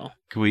it fell?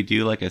 Can we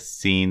do like a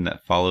scene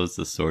that follows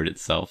the sword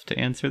itself to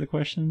answer the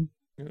question?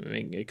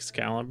 Make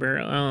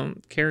Excalibur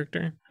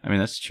character. I mean,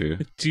 that's true.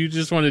 Do you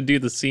just want to do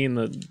the scene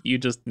that you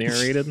just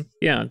narrated?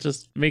 Yeah,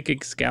 just make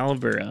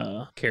Excalibur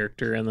a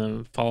character and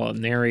then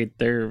narrate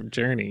their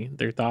journey,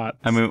 their thoughts.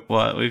 I mean,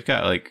 well, we've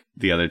got like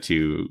the other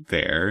two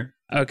there.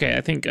 Okay,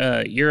 I think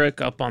Yurik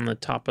up on the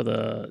top of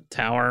the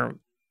tower.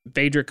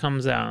 Phaedra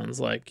comes out and is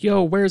like,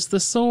 yo, where's the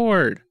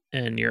sword?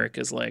 And Yurik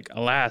is like,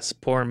 alas,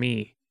 poor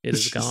me, it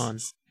is gone.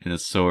 And the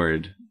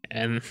sword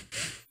and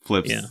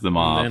flips them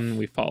off. And then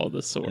we follow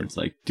the sword. And it's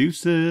like,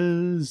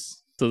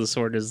 deuces. So the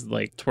sword is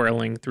like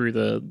twirling through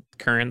the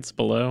currents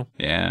below.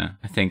 Yeah,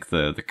 I think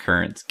the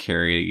currents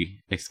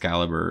carry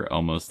Excalibur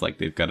almost like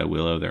they've got a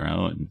will of their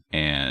own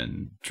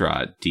and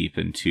draw it deep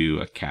into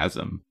a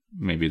chasm.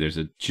 Maybe there's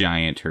a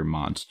giant or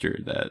monster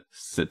that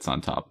sits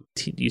on top.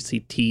 You see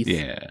teeth.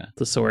 Yeah.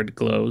 The sword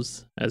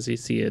glows as you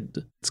see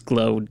its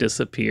glow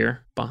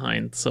disappear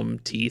behind some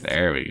teeth.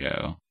 There we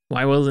go.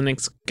 Why wasn't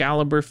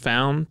Excalibur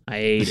found? I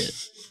ate it.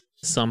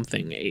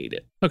 Something ate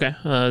it. Okay.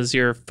 Is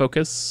your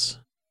focus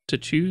to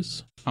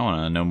choose? I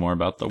want to know more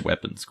about the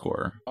weapons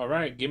core. All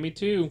right, give me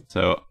 2.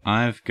 So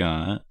I've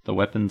got the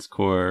weapons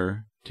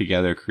core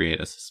together create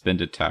a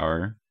suspended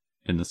tower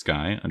in the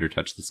sky under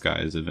Touch the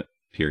Skies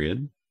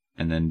period.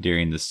 And then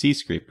during the Sea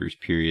Scrapers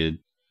period,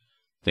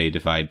 they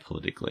divide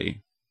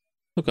politically.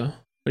 Okay. What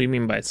do you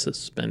mean by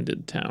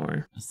suspended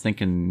tower? I was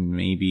thinking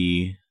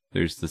maybe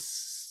there's the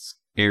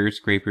air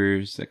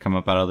scrapers that come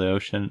up out of the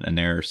ocean, and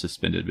they're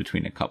suspended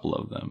between a couple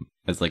of them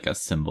as like a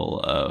symbol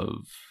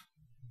of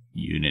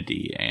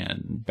unity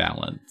and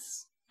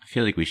balance. I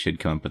feel like we should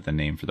come up with a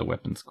name for the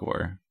weapons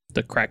core.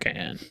 The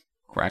Kraken.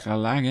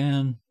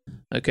 Crack-a-laggin'.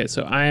 Okay,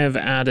 so I have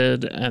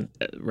added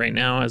right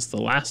now as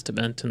the last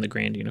event in the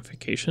Grand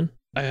Unification.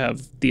 I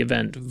have the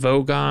event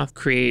Vogoth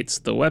creates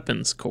the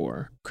weapons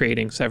core,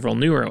 creating several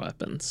newer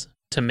weapons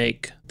to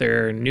make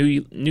their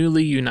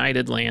newly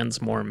united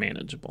lands more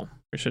manageable.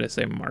 Or should I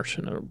say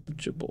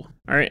Martianable?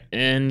 All right,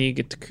 and you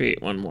get to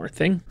create one more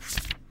thing.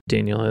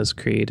 Daniel has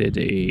created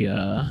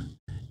a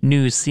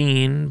new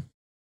scene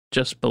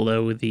just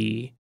below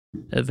the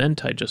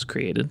event I just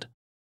created.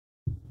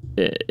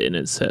 And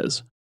it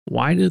says,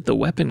 "Why did the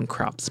weapon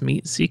crops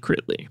meet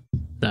secretly?"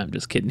 No, I'm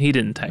just kidding. He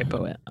didn't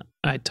typo it.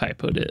 I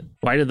typoed it.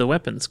 Why did the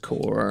weapons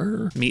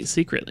core meet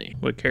secretly?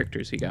 What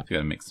characters you got? We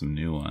gotta make some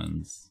new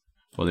ones.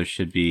 Well, there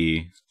should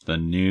be the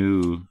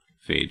new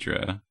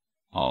Phaedra.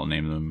 I'll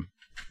name them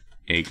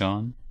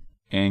Aegon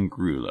and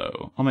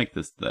Grulo. I'll make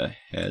this the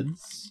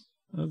heads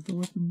of the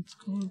weapons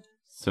core.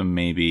 So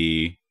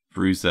maybe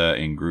Bruza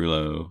and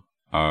Grulo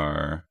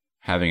are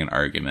having an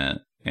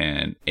argument,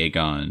 and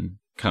Aegon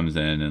comes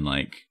in and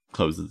like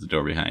closes the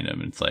door behind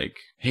him, and it's like,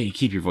 "Hey,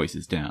 keep your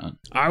voices down."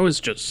 I was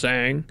just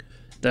saying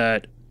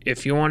that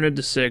if you wanted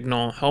to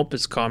signal help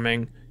is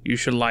coming, you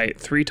should light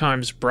 3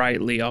 times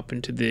brightly up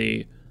into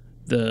the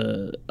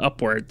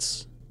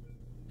upwards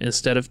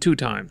instead of 2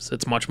 times.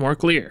 It's much more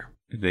clear.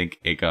 I think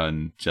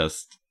Aegon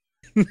just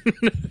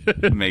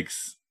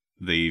makes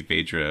the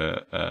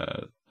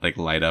Phaedra like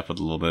light up with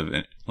a little bit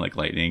of like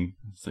lightning.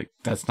 It's like,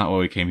 that's not what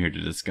we came here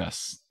to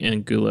discuss.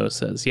 And Gulo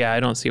says, "Yeah, I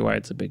don't see why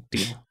it's a big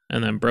deal."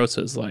 And then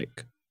Brosa's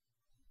like,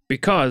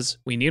 "Because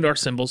we need our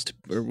symbols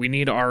or we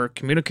need our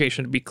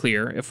communication to be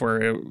clear if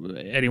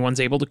anyone's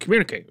able to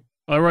communicate.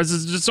 Otherwise,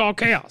 it's just all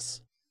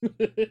chaos."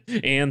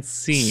 And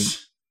scene.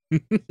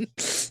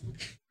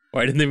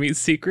 Why did they meet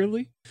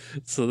secretly?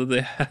 So that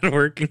they had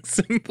working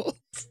symbols.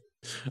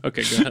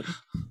 Okay, go ahead.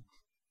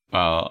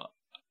 Well,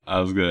 I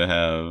was gonna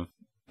have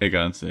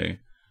Aegon say,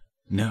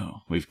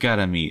 "No, we've got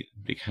to meet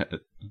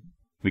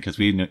because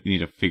we need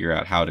to figure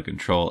out how to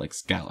control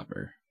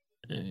Excalibur."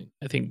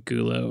 I think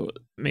Gulo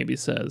maybe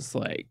says,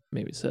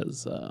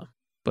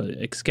 but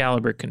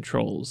Excalibur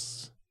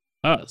controls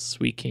us.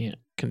 We can't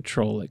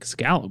control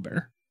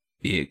Excalibur.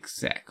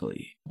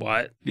 Exactly.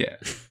 What? Yeah.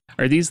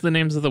 Are these the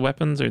names of the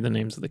weapons or the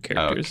names of the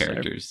characters? Oh,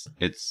 characters.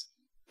 It's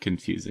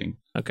confusing.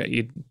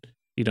 Okay,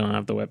 you don't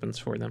have the weapons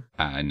for them.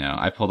 I know.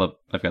 I've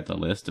got the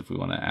list if we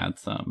want to add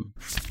some.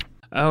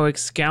 Oh,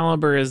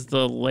 Excalibur is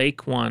the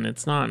lake one.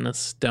 It's not in a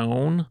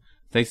stone.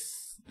 They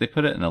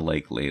put it in a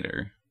lake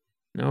later.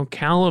 No,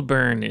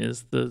 Caliburn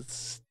is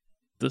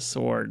the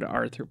sword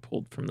Arthur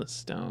pulled from the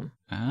stone.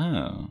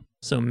 Oh.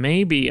 So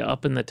maybe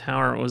up in the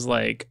tower it was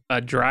like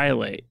a dry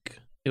lake.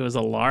 It was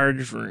a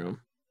large room.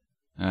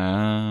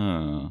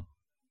 Oh.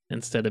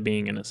 Instead of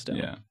being in a stone.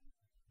 Yeah.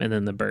 And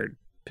then the bird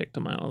picked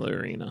him out of the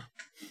arena.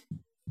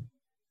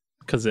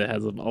 Because it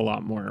has a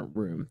lot more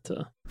room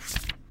to...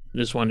 I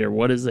just wonder,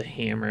 what does a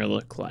hammer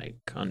look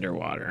like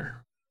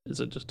underwater? Is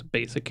it just a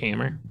basic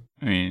hammer?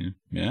 I mean,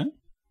 yeah.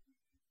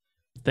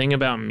 The thing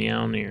about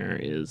Mjolnir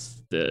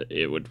is that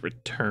it would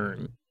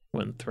return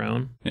when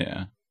thrown.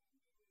 Yeah.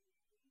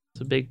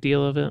 It's a big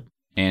deal of it.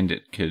 And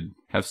it could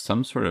have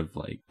some sort of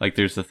like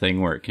there's a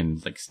thing where it can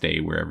like stay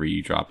wherever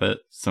you drop it.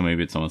 So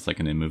maybe it's almost like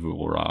an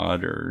immovable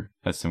rod or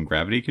has some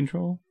gravity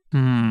control.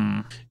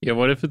 Yeah,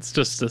 what if it's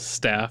just a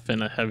staff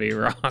and a heavy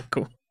rock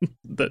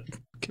that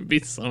can be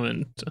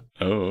summoned?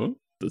 Oh.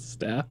 The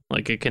staff?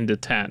 Like it can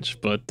detach,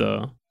 but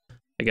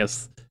I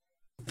guess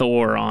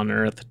Thor on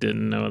Earth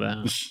didn't know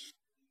that.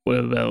 What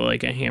about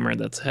like a hammer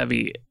that's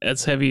heavy,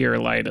 as heavy or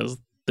light as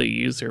the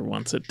user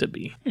wants it to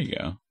be? There you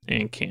go.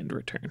 And can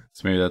return.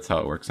 So maybe that's how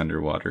it works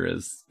underwater,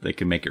 is they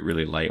can make it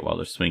really light while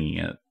they're swinging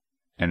it.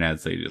 And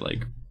as they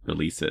like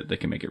release it, they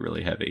can make it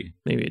really heavy.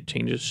 Maybe it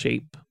changes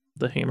shape,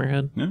 the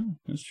hammerhead. No,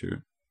 that's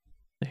true.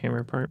 The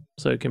hammer part.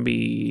 So it can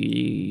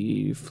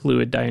be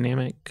fluid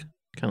dynamic,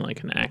 kind of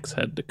like an axe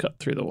head to cut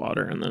through the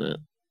water, and then it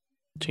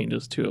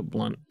changes to a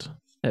blunt,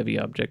 heavy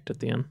object at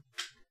the end.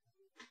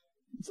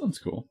 That sounds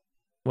cool.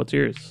 What's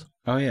yours?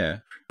 Oh, yeah.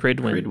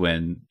 Pridwen.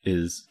 Pridwen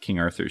is King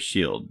Arthur's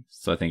shield.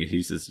 So I think it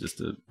uses just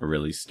a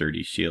really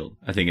sturdy shield.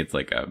 I think it's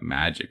like a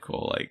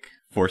magical, like,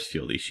 force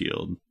fieldy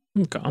shield.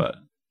 Okay. But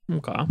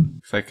okay.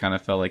 So I kind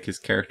of felt like his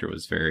character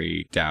was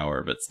very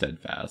dour but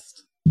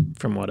steadfast.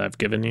 From what I've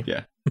given you?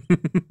 Yeah.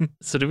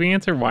 So did we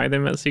answer why they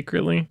met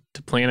secretly?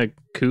 To plan a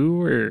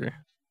coup, or?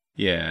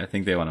 Yeah, I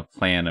think they want to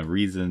plan a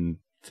reason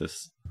to...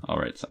 I'll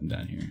write something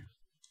down here.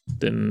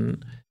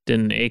 Didn't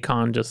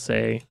Akon just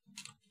say,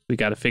 we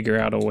got to figure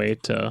out a way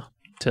to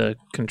to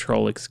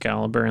control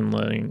Excalibur and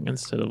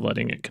instead of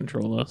letting it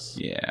control us.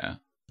 Yeah.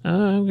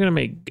 I'm gonna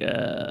make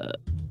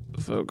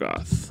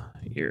Vogoth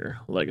your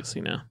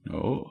legacy now.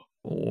 Oh.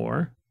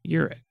 Or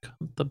Uric,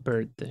 the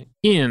bird thing.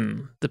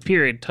 In the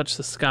period Touch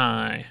the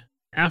Sky,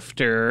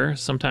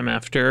 sometime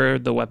after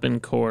the weapon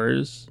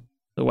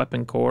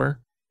core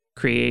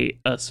create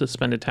a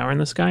suspended tower in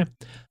the sky,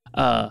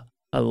 on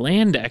a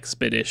land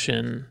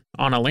expedition,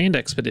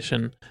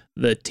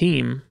 the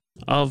team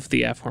of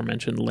the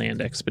aforementioned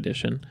land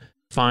expedition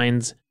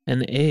finds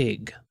an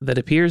egg that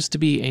appears to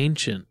be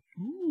ancient.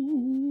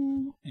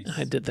 Ooh, nice.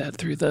 I did that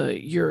through the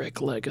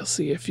Uric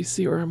legacy, if you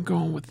see where I'm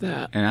going with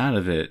that. And out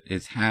of it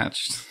is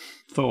hatched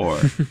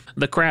Thor.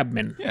 The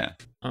Crabman. Yeah.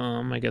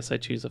 I guess I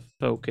choose a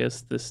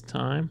focus this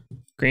time.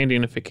 Grand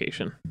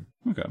Unification.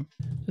 Okay.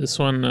 This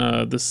one,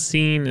 the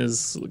scene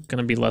is going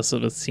to be less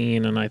of a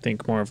scene and I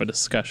think more of a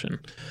discussion.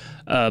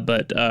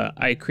 But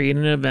I create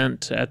an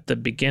event at the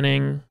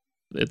beginning.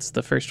 It's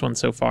the first one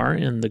so far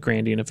in the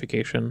Grand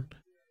Unification.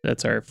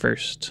 That's our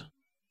first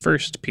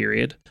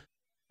period.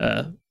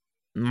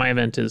 My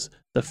event is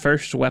the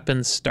first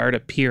weapons start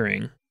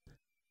appearing,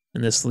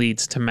 and this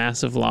leads to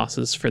massive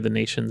losses for the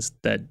nations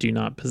that do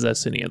not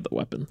possess any of the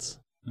weapons.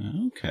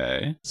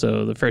 Okay.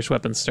 So the first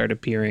weapons start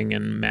appearing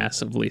and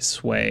massively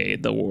sway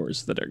the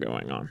wars that are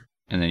going on.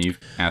 And then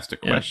you've asked a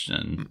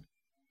question.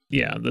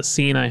 Yeah, the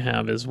scene I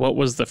have is what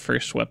was the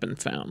first weapon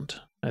found?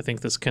 I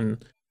think this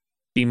can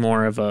be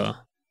more of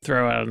a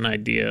throw out an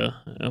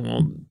idea and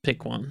we'll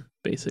pick one,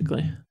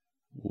 basically.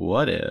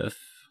 What if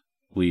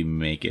we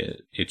make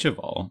it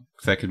Ichival?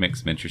 Because that could make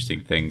some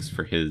interesting things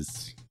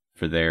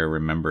for their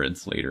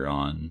remembrance later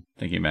on.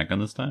 Thinking back on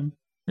this time?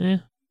 Yeah.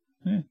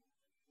 Yeah.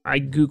 I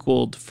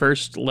Googled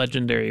first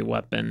legendary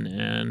weapon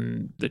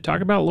and they talk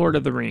about Lord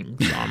of the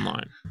Rings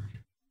online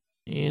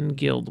and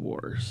Guild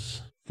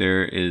Wars.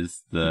 There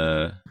is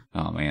oh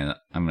man,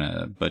 I'm going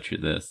to butcher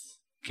this.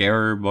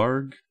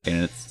 Gerebarg,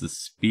 and it's the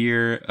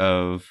spear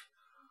of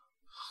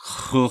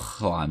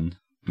Chuchlan,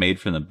 made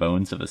from the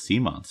bones of a sea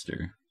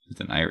monster. It's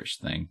an Irish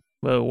thing.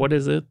 Well, what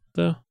is it,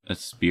 though? A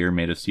spear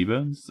made of sea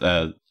bones?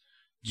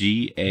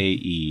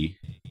 GAE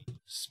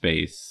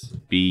space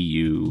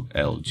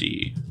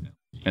BULG.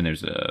 And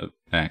there's an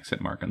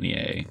accent mark on the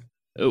A.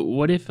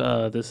 What if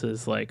this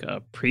is like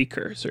a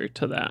precursor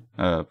to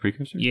that?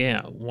 Precursor?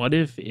 Yeah. What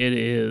if it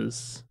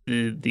is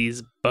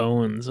these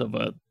bones of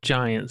a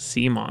giant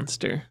sea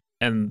monster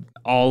and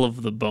all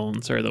of the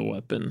bones are the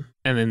weapon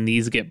and then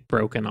these get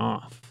broken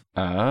off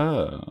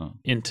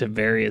into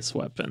various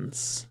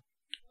weapons?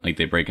 Like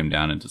they break them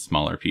down into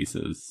smaller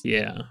pieces.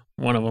 Yeah.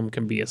 One of them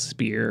can be a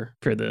spear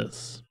for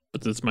this,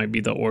 but this might be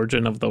the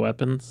origin of the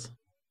weapons.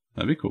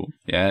 That'd be cool.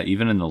 Yeah,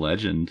 even in the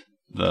legend,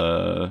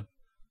 the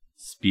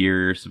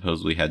spear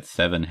supposedly had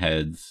 7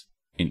 heads,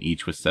 and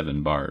each with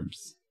 7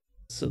 barbs.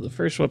 So the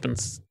first weapon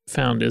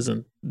found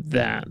isn't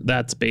that.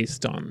 That's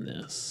based on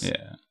this.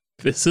 Yeah.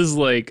 This is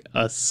like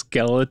a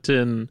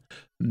skeleton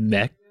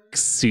mech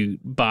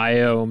suit,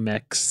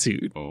 biomech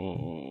suit.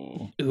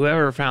 Oh.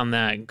 Whoever found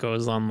that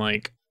goes on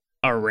like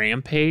a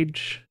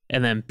rampage,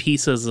 and then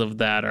pieces of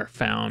that are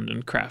found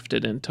and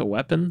crafted into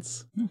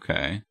weapons.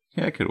 Okay.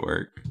 Yeah, it could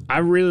work. I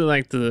really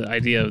like the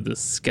idea of the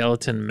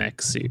skeleton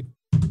mech suit.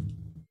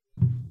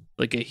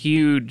 Like a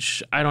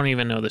huge, I don't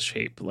even know the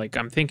shape. Like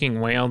I'm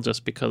thinking whale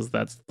just because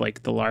that's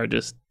like the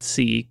largest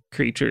sea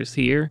creatures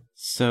here.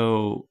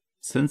 So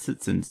since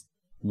it's in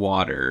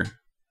water,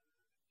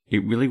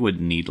 it really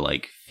would need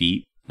like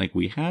feet like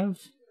we have.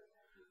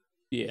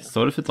 Yeah.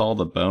 So what if it's all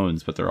the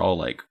bones, but they're all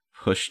like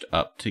pushed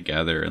up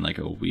together in like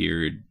a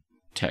weird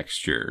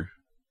texture?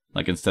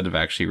 Like instead of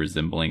actually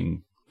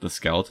resembling the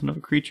skeleton of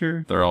a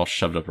creature, they're all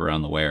shoved up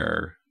around the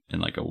wearer in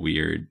like a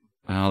weird,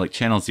 like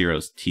Channel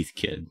Zero's Teeth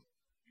Kid.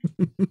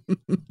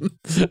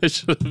 I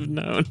should have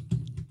known.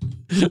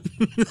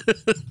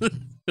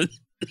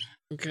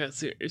 Okay, I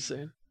see what you're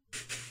saying.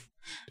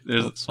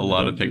 There's a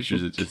lot of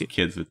pictures of just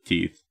kids with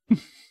teeth.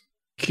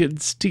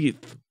 Kids'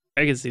 teeth.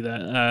 I can see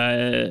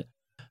that.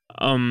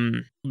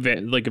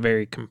 Like a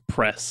very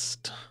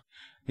compressed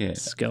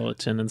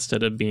skeleton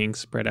instead of being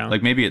spread out.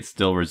 Like maybe it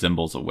still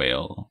resembles a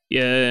whale.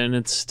 Yeah, and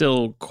it's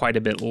still quite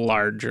a bit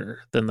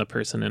larger than the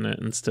person in it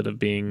instead of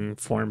being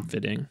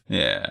form-fitting.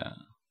 Yeah.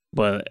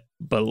 But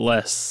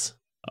less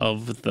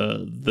of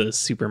the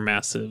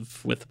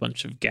supermassive with a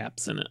bunch of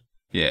gaps in it.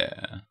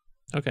 Yeah.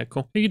 Okay,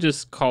 cool. You could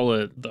just call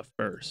it the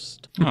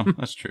first. Oh,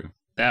 that's true.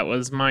 That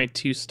was my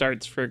 2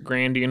 starts for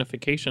Grand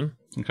Unification.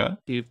 Okay.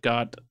 You've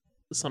got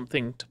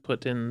something to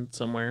put in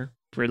somewhere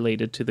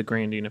related to the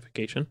Grand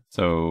Unification.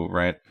 So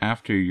right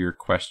after your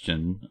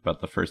question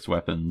about the first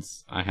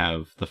weapons, I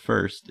have the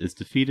first is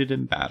defeated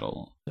in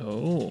battle.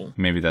 Oh.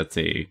 Maybe that's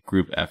a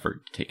group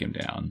effort to take them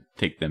down.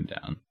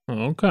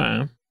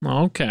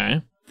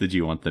 Okay. Did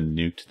you want them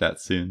nuked that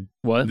soon?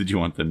 What? Did you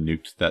want them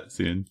nuked that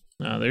soon?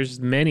 There's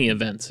many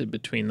events in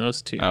between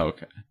those 2. Oh,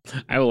 okay.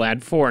 I will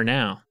add 4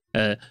 now.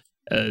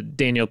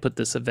 Daniel put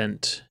this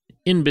event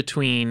in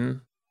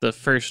between the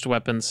first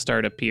weapons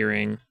start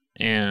appearing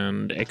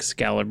and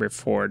Excalibur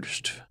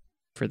forged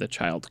for the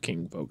Child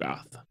King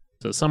Vogoth.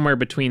 So somewhere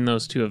between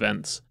those two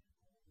events,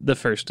 the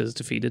first is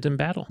defeated in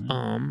battle.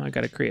 I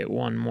gotta create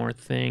one more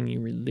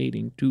thing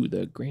relating to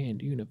the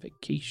Grand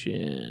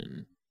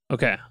Unification.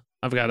 Okay,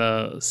 I've got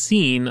a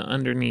scene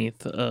underneath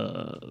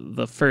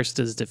the first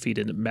is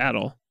defeated in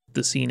battle.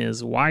 The scene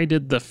is, why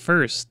did the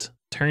first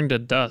turn to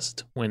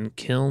dust when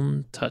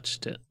Kiln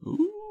touched it?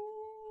 Ooh.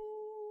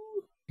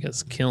 I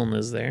guess Kiln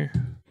is there.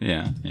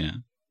 Yeah.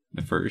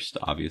 The first,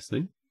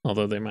 obviously.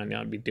 Although they might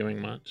not be doing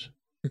much.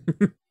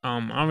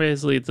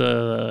 Obviously it's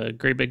a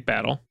great big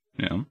battle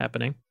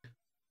happening.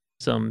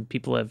 Some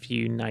people have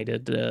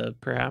united,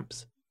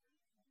 perhaps.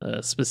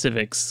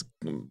 Specifics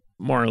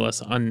more or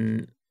less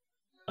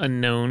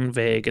unknown,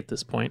 vague at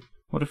this point.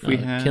 What if we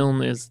had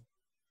Kiln is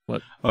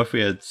what? Oh, if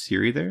we had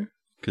Ciri there,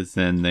 because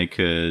then they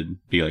could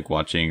be like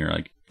watching or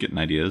like getting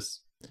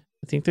ideas.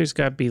 I think there's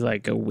got to be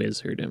like a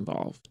wizard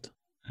involved.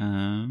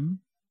 I'm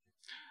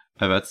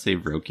about to say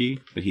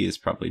Vroki, but he is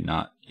probably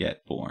not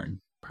yet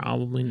born.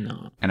 Probably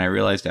not. And I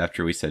realized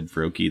after we said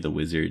Vroki the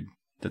wizard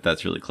that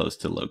that's really close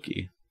to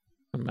Loki.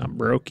 I'm not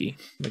Brokey,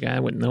 the guy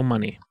with no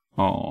money.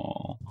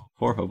 Oh,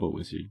 poor hobo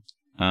wizard.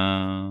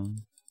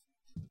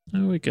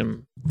 We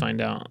can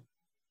find out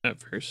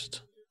at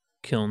first.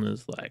 Kiln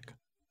is like,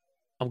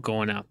 I'm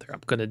going out there.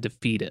 I'm going to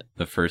defeat it.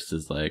 The first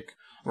is like,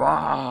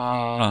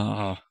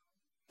 rah,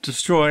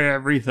 destroy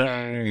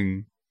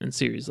everything. And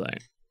Ciri's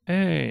like,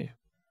 hey,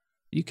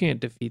 you can't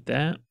defeat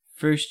that.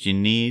 First you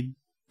need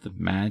the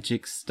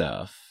magic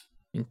stuff.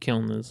 And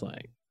Kiln is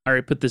like, I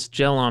already put this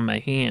gel on my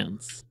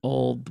hands.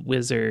 Old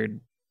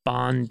wizard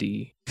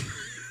Bondi.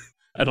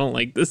 I don't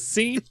like this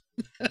scene.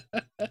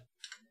 A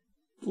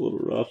little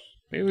rough.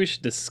 Maybe we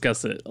should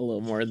discuss it a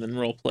little more than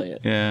roleplay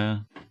it. Yeah.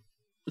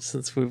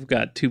 Since we've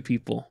got two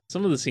people.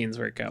 Some of the scenes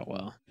work out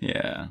well.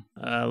 Yeah.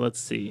 Let's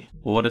see.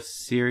 Well, what if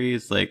Ciri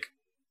is like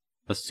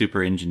a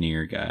super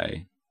engineer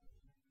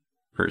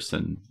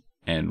person,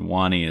 and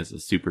Wani is a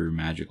super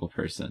magical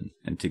person,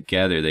 and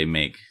together they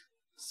make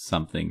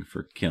something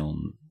for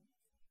Kiln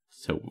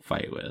to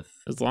fight with.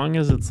 As long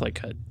as it's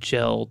like a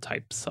gel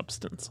type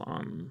substance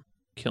on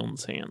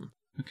Kiln's hand.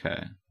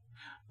 Okay.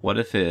 What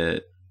if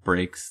it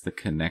breaks the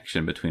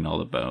connection between all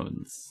the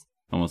bones?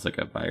 Almost like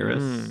a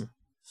virus?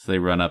 So they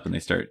run up and they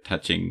start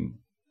touching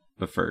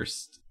the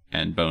first,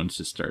 and bones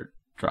just start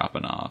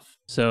dropping off.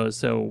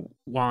 So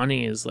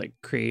Wani is like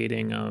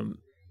creating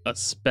a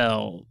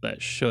spell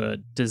that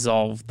should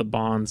dissolve the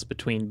bonds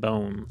between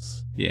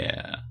bones.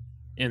 Yeah.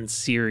 And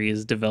Ciri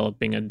is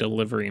developing a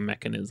delivery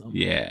mechanism.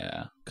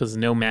 Yeah. Because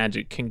no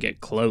magic can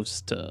get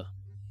close to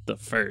the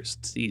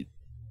first.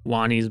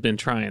 Wani's been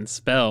trying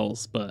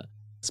spells, but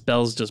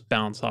spells just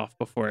bounce off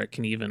before it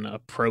can even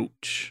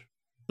approach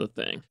the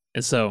thing.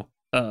 And so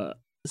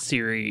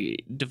Ciri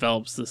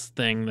develops this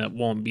thing that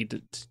won't be...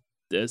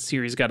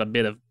 Ciri's got a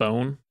bit of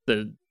bone,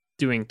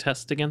 doing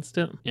tests against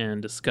it,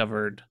 and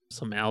discovered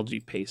some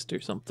algae paste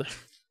or something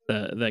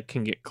that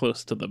can get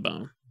close to the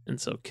bone. And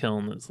so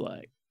Kiln is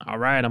like, all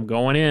right, I'm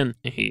going in.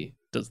 And he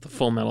does the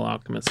Full Metal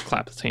Alchemist,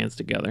 clap his hands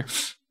together.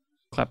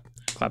 Clap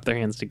their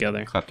hands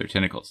together. Clap their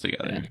tentacles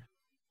together.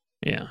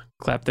 Yeah,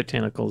 clap their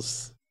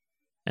tentacles,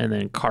 and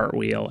then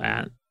cartwheel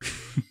at.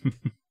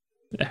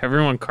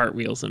 Everyone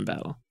cartwheels in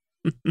battle.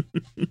 I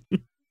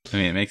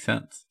mean, it makes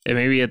sense. And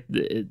maybe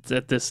it's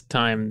at this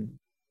time,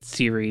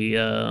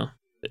 Ciri,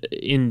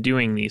 in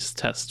doing these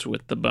tests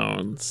with the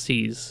bones,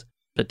 sees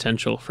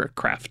potential for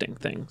crafting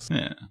things.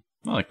 Yeah,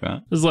 I like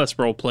that. There's less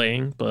role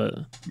playing, but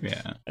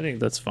yeah, I think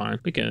that's fine.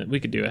 We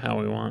could do it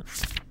how we want.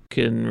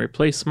 Can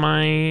replace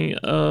my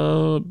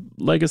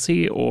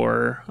legacy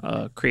or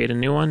create a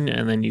new one,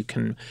 and then you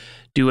can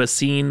do a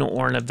scene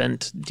or an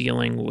event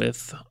dealing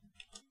with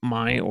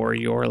my or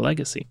your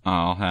legacy.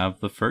 I'll have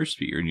the first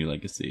be your new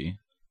legacy.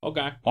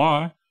 Okay.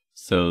 Why?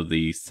 So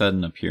the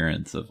sudden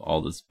appearance of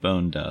all this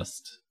bone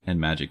dust and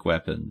magic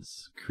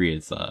weapons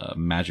creates a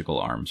magical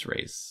arms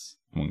race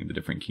among the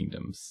different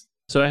kingdoms.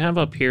 So I have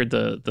up here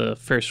the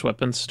first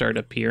weapons start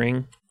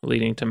appearing,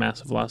 leading to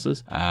massive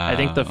losses. I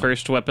think the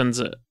first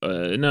weapons...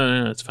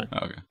 No, it's fine.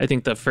 Okay. I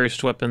think the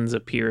first weapons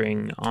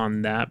appearing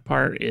on that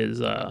part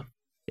is...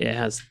 it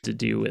has to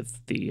do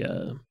with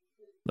the...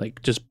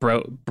 just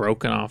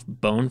broken off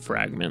bone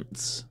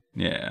fragments.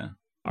 Yeah.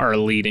 Are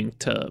leading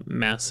to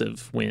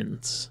massive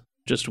wins.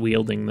 Just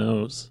wielding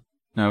those.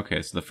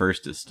 Okay, so the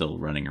first is still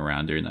running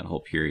around during that whole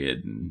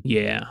period.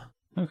 Yeah.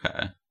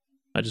 Okay.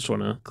 I just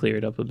want to clear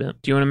it up a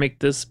bit. Do you want to make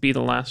this be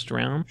the last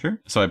round? Sure.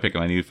 So I pick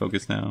my new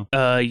focus now?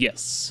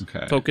 Yes.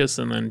 Okay. Focus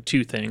and then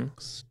two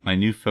things. My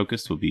new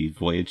focus will be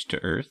Voyage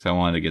to Earth. I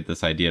wanted to get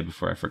this idea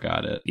before I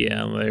forgot it.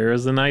 Yeah, there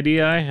was an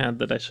idea I had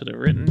that I should have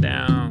written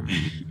down.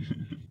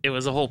 It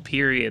was a whole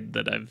period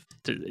that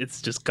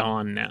it's just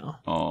gone now.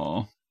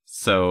 Oh.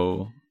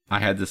 So I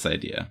had this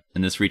idea,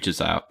 and this reaches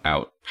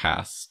out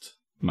past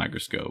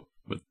microscope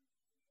with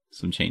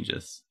some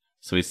changes.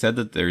 So he said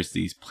that there's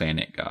these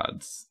planet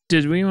gods.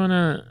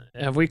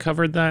 Have we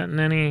covered that in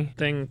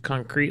anything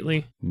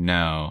concretely?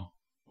 No,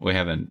 we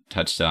haven't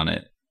touched on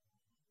it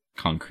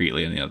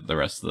concretely in the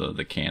rest of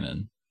the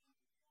canon.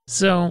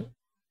 So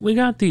we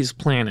got these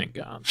planet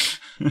gods.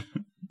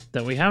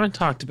 that we haven't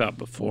talked about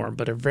before,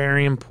 but are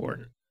very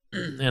important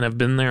and have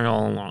been there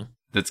all along.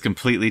 That's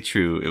completely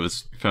true. It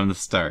was from the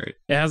start.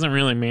 It hasn't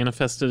really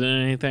manifested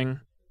in anything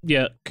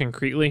yet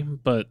concretely,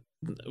 but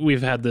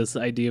we've had this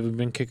idea we've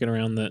been kicking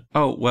around that...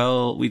 Oh,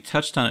 well, we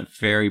touched on it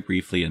very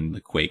briefly in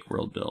the Quake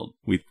world build.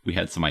 We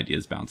had some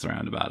ideas bounce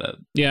around about it.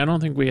 Yeah, I don't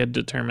think we had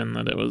determined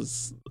that it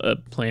was a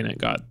planet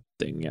god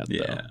thing yet,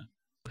 Yeah.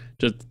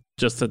 though.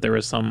 Just that there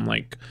was some,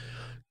 like,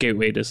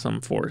 gateway to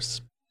some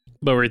force.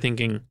 But we're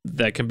thinking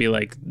that can be,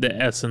 like, the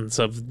essence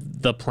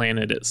of the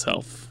planet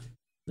itself.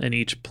 And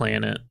each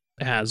planet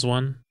has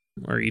one,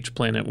 or each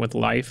planet with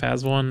life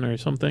has one, or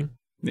something.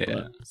 Yeah.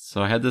 But...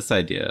 So I had this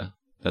idea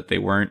that they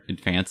weren't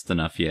advanced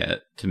enough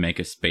yet to make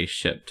a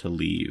spaceship to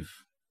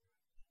leave.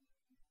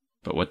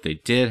 But what they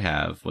did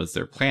have was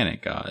their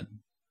planet god.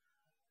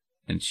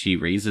 And she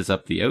raises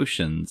up the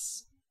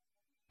oceans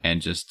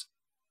and just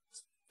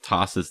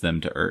tosses them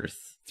to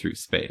Earth through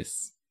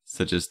space.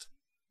 So just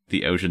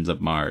the oceans of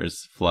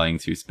Mars flying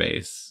through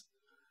space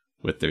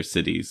with their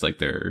cities, like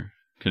their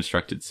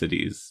constructed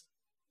cities.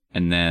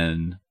 And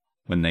then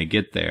when they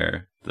get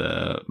there,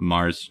 the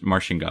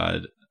Martian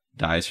god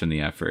dies from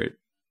the effort.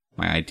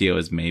 My idea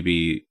was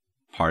maybe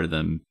part of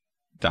them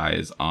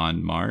dies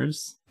on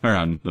Mars, or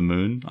on the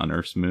moon, on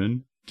Earth's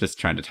moon, just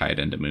trying to tie it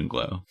into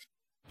Moonglow.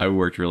 I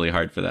worked really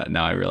hard for that.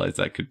 Now I realize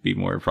that could be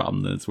more a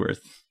problem than it's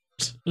worth.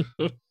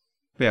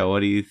 Yeah, what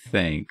do you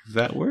think? Does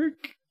that work?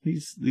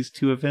 These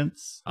two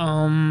events?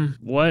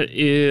 What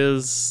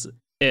is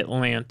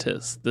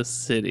Atlantis, the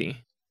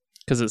city?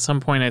 Because at some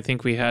point I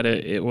think we had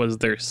it was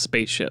their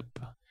spaceship.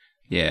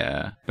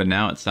 Yeah, but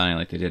now it's sounding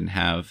like they didn't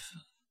have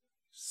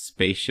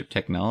spaceship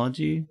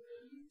technology.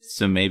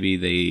 So maybe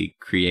they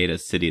create a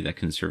city that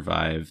can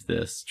survive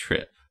this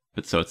trip.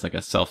 But so it's like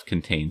a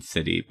self-contained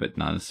city, but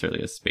not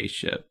necessarily a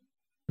spaceship.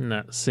 And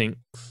that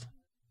sinks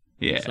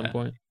at some Yeah,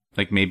 point.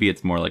 like maybe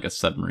it's more like a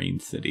submarine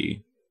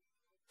city.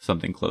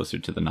 Something closer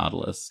to the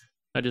Nautilus.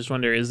 I just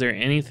wonder, is there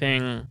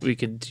anything we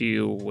could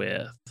do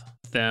with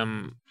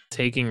them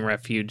taking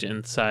refuge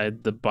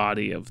inside the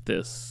body of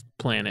this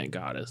planet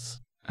goddess?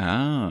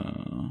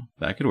 Oh,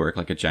 that could work,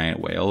 like a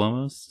giant whale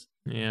almost.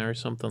 Yeah, or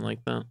something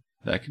like that.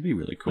 That could be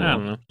really cool. I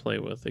don't know. Play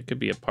with it. Could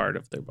be a part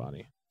of their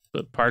body,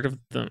 but part of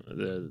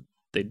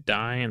they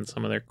die and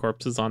some of their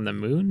corpses on the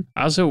moon.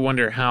 I also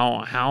wonder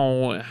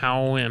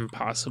how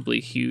impossibly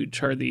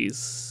huge are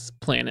these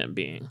planet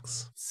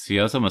beings? See,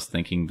 I was almost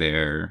thinking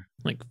they're...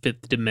 Like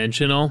fifth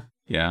dimensional?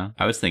 Yeah,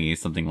 I was thinking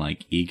something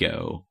like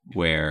Ego,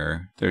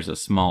 where there's a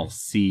small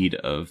seed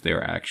of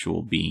their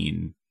actual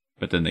being,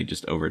 but then they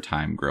just over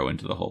time grow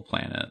into the whole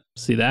planet.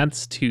 See,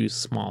 that's too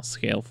small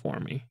scale for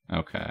me.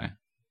 Okay.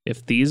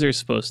 If these are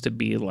supposed to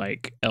be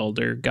like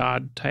elder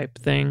god type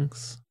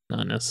things,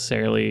 not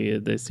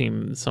necessarily,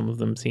 some of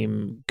them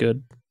seem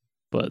good,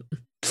 but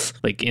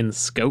like in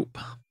scope,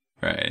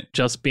 Right.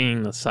 just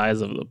being the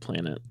size of the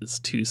planet is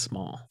too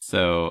small.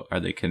 So, are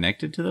they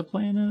connected to the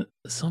planet?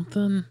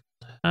 Something?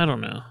 I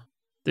don't know.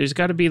 There's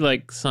got to be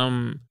like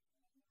some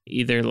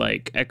either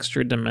like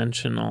extra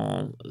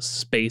dimensional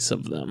space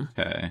of them.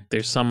 Okay.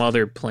 There's some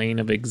other plane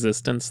of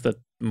existence that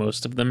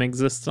most of them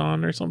exist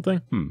on or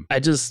something.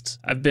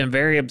 I've been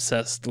very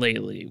obsessed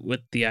lately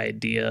with the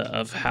idea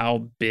of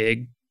how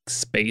big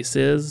space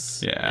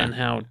is and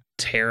how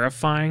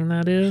terrifying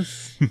that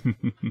is.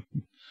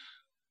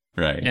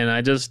 Right. And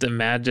I just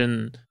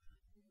imagine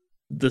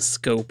the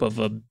scope of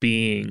a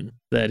being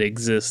that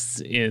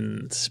exists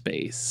in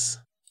space.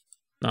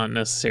 Not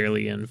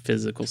necessarily in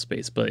physical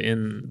space, but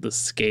in the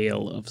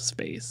scale of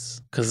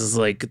space. Because it's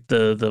like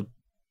the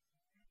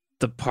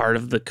part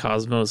of the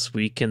cosmos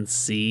we can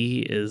see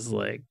is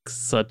like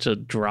such a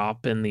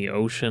drop in the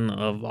ocean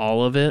of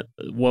all of it.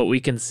 What we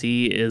can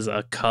see is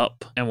a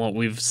cup, and what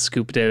we've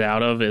scooped it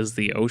out of is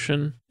the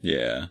ocean.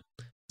 Yeah.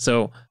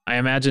 So I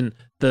imagine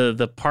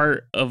the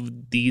part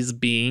of these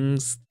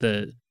beings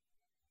that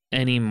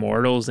any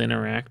mortals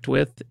interact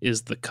with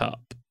is the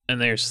cup. And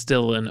there's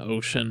still an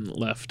ocean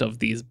left of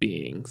these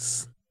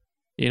beings,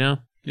 you know?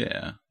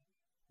 Yeah.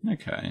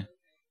 Okay.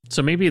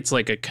 So maybe it's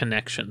like a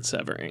connection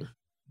severing,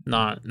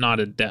 not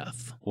a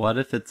death. What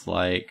if it's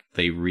like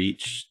they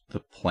reach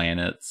the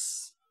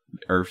planet's,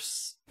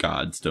 Earth's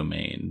god's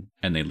domain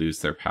and they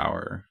lose their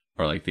power?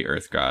 Or like the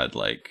Earth god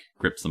like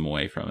grips them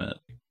away from it.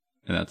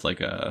 And that's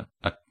like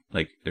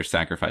like they're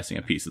sacrificing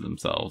a piece of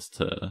themselves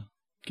to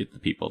get the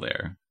people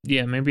there.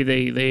 Yeah, maybe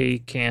they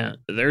can't.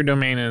 Their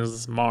domain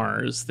is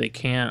Mars. They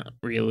can't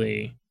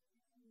really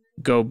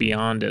go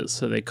beyond it,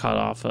 so they cut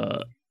off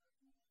a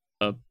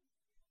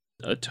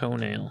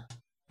toenail.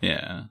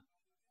 Yeah.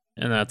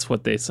 And that's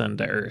what they send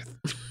to Earth.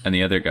 And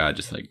the other god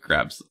just like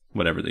grabs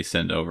whatever they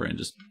send over and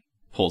just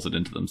pulls it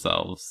into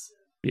themselves.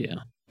 Yeah.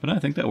 But I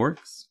think that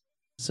works.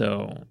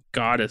 So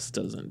goddess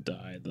doesn't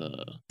die.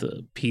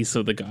 The piece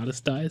of the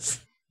goddess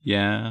dies.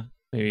 Yeah.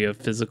 Maybe a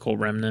physical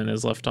remnant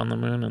is left on the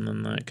moon, and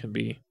then that could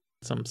be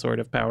some sort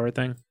of power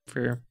thing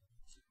for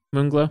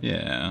Moonglow.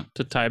 Yeah.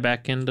 To tie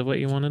back into what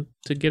you wanted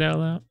to get out of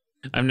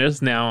that. I'm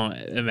just now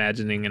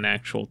imagining an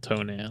actual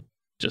toenail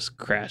just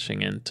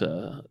crashing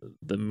into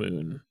the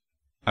moon.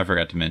 I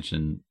forgot to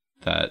mention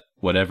that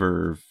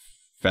whatever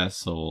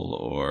vessel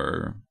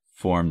or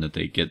form that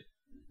they get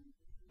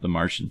the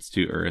Martians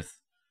to Earth,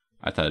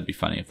 I thought it'd be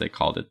funny if they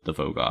called it the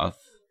Vogoth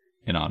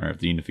in honor of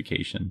the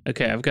unification.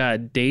 Okay, I've got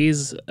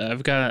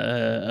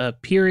a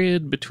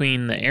period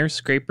between the air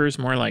scrapers,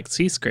 more like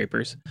sea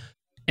scrapers,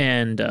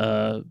 and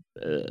but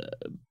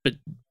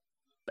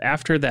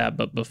after that,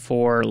 but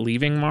before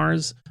leaving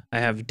Mars, I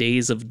have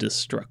days of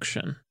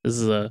destruction. This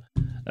is a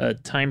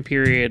time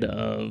period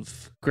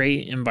of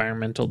great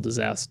environmental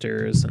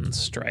disasters and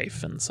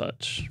strife and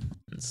such,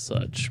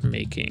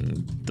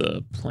 making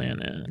the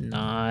planet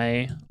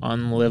nigh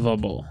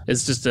unlivable.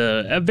 It's just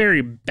a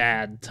very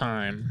bad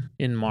time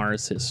in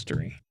Mars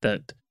history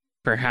that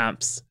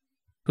perhaps,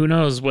 who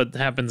knows what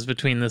happens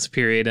between this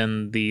period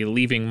and the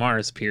leaving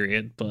Mars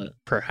period, but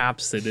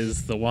perhaps it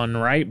is the one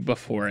right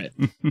before it.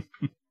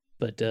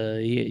 But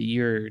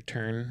your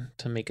turn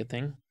to make a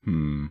thing.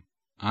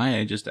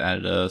 I just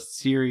added a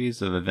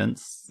series of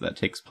events that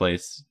takes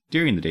place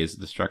during the Days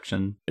of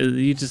Destruction.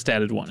 You just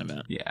added one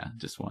event. Yeah,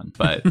 just one.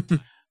 But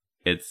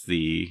it's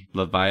the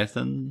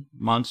Leviathan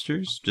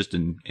monsters. Just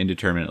an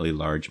indeterminately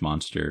large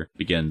monster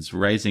begins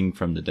rising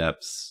from the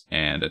depths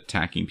and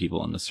attacking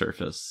people on the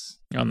surface.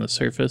 On the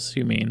surface,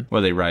 you mean?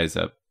 Well, they rise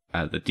up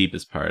at the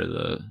deepest part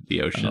of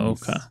the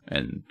oceans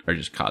and are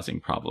just causing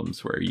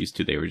problems where used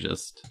to they were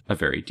just a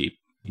very deep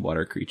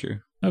water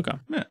creature. Okay.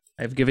 Yeah.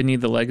 I've given you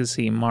the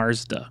legacy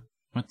Marsda.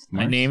 What's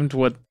Mars?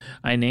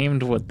 I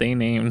named what they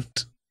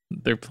named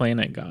their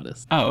planet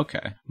goddess. Oh,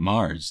 okay.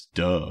 Mars,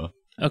 duh.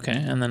 Okay,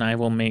 and then I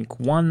will make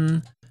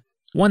one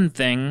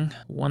thing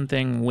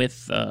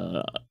with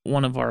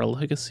one of our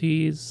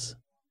legacies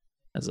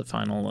as a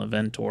final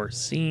event or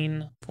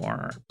scene for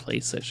our play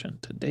session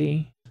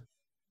today.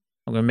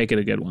 I'm going to make it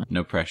a good one.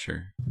 No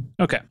pressure.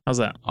 Okay, how's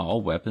that?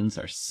 All weapons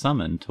are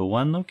summoned to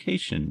one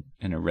location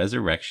in a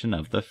resurrection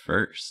of the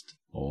first.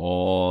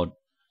 Oh,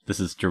 this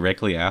is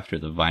directly after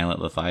the violent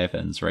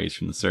Leviathans rise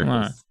from the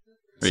surface.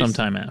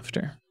 Sometime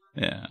after.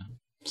 Yeah.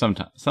 Some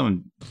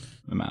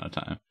amount of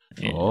time.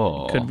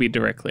 Yeah, could be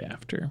directly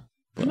after.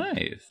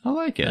 Nice. I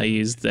like it. I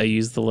used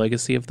the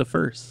legacy of the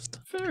first.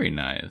 Very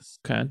nice.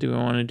 Okay, do I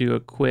want to do a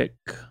quick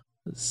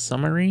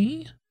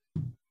summary?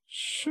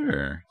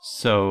 Sure.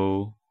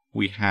 So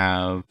we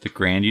have the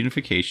Grand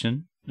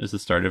Unification as the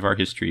start of our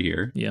history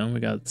here. Yeah, we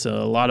got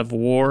a lot of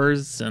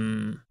wars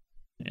and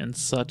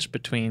such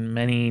between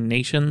many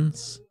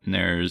nations. And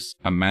there's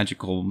a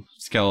magical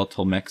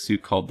skeletal mech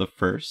suit called the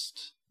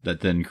First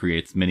that then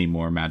creates many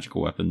more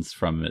magical weapons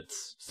from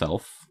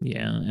itself.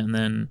 Yeah, and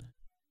then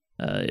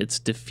it's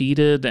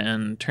defeated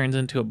and turns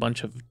into a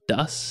bunch of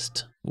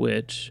dust,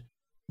 which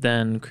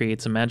then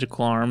creates a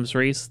magical arms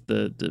race.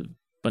 The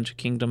bunch of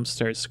kingdoms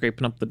start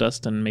scraping up the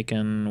dust and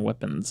making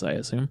weapons, I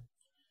assume.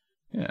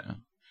 Yeah.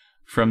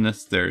 From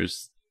this,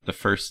 there's the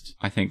first,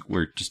 I think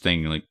we're just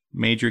saying, like,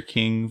 Major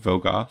King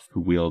Vogoth,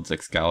 who wields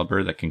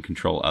Excalibur that can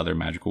control other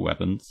magical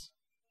weapons.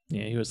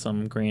 Yeah, he was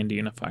some grand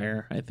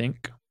unifier, I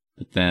think.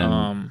 But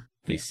then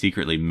they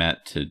secretly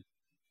met to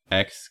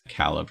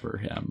Excalibur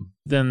him.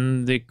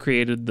 Then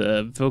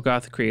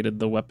Vogoth created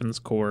the weapons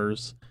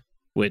cores,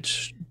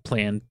 which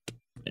planned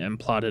and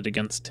plotted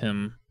against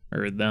him,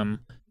 or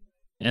them.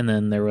 And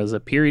then there was a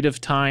period of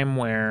time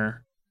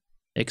where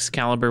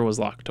Excalibur was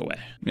locked away.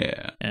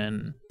 Yeah.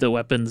 And the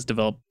weapons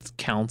developed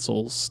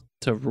councils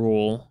to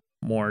rule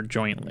more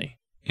jointly.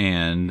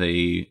 And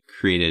they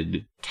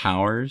created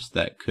towers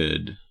that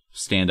could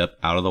stand up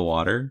out of the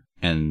water,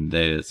 and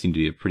they seemed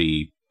to be a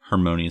pretty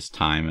harmonious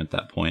time at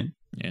that point.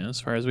 Yeah, as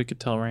far as we could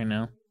tell right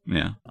now.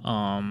 Yeah.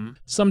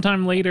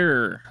 Sometime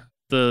later,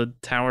 the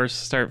towers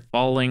start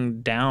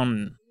falling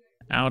down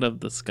out of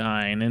the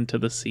sky and into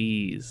the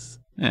seas.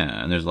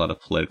 Yeah, and there's a lot of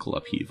political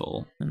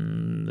upheaval.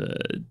 And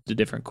the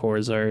different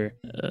cores are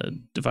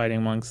dividing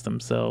amongst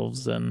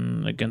themselves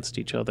and against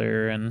each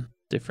other and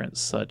different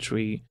such.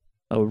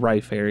 A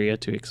rife area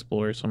to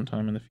explore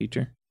sometime in the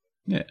future.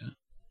 Yeah.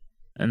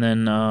 And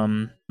then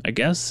I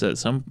guess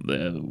at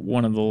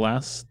one of the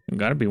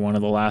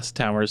last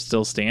towers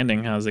still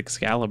standing has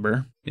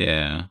Excalibur.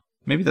 Yeah.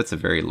 Maybe that's a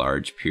very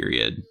large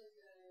period,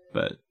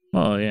 but...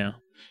 Oh, yeah.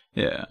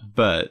 Yeah,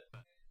 but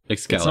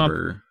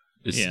Excalibur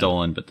is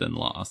stolen but then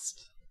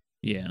lost.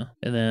 Yeah.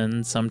 And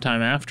then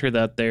sometime after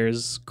that,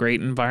 there's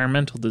great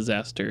environmental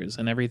disasters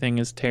and everything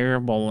is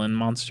terrible and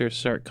monsters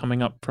start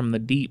coming up from the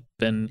deep.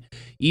 And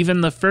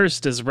even the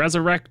First is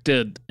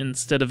resurrected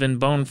instead of in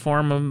bone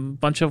form, a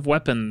bunch of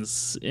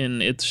weapons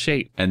in its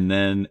shape. And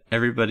then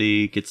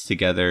everybody gets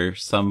together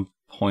some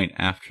point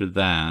after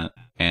that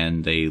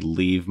and they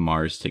leave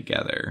Mars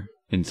together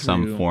in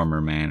some form or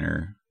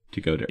manner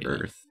to go to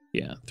Earth.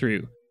 Yeah,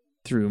 through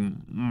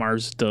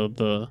Marsda,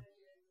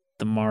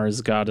 the Mars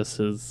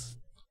goddess's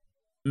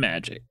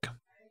magic.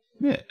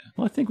 Yeah,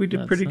 well, I think we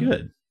did pretty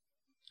good.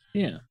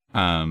 Yeah.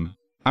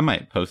 I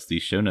might post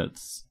these show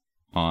notes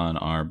on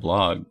our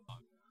blog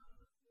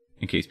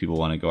in case people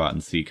want to go out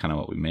and see kind of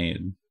what we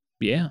made.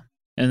 Yeah,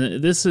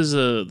 and this is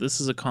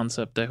a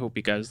concept. I hope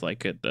you guys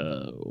like it.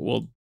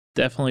 We'll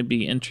definitely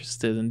be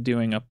interested in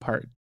doing a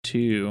part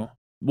 2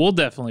 we'll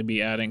definitely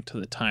be adding to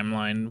the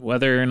timeline.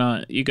 Whether or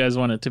not you guys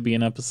want it to be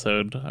an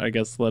episode, I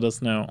guess let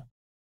us know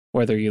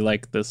whether you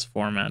like this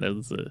format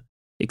as a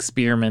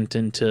experiment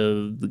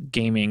into the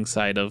gaming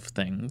side of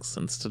things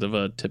instead of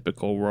a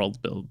typical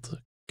world build.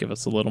 Give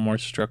us a little more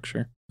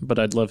structure. But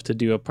I'd love to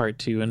do a part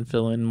 2 and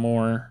fill in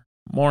more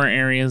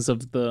areas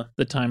of the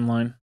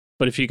timeline.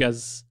 But if you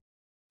guys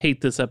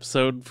hate this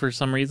episode for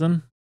some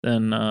reason,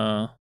 then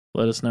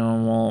let us know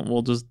and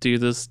we'll just do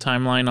this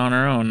timeline on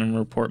our own and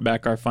report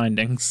back our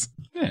findings.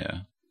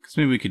 Yeah, because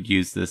maybe we could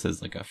use this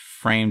as like a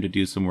frame to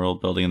do some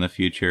world building in the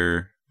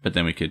future, but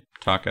then we could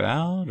talk it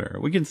out, or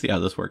we can see how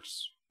this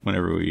works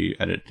whenever we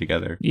edit it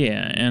together.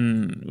 Yeah,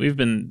 and we've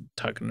been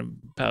talking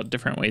about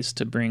different ways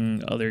to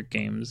bring other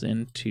games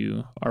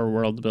into our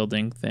world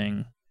building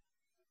thing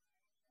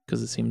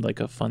because it seemed like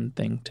a fun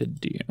thing to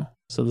do.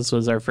 So this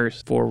was our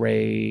first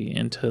foray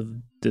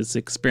into this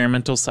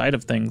experimental side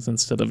of things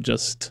instead of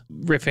just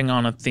riffing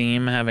on a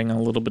theme, having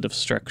a little bit of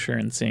structure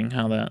and seeing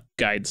how that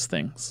guides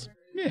things.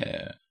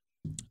 Yeah.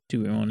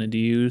 Do we want to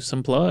do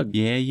some plug?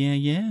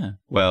 Yeah.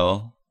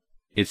 Well,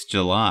 it's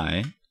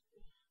July,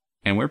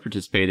 and we're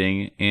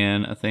participating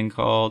in a thing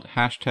called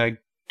hashtag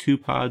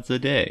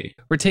 2pods-a-day.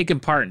 We're taking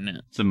part in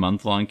it. It's a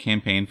month-long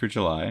campaign for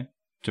July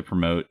to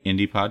promote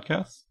indie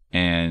podcasts,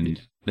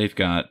 and they've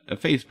got a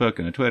Facebook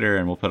and a Twitter,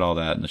 and we'll put all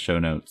that in the show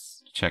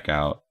notes to check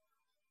out.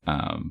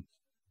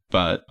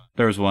 But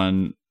there was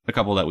a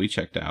couple that we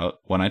checked out.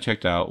 One I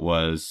checked out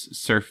was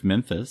Surf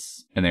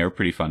Memphis, and they were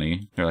pretty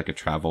funny. They're like a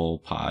travel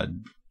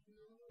pod,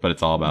 but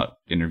it's all about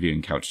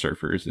interviewing couch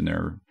surfers in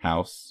their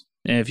house.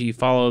 And if you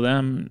follow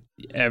them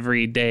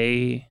every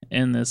day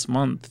in this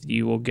month,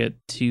 you will get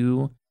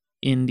 2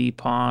 new indie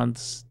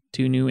pods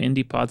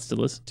to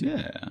listen to.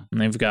 Yeah. And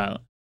they've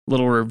got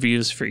little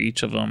reviews for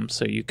each of them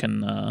so you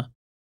can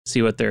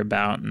see what they're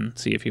about and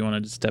see if you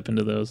want to step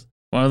into those.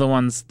 One of the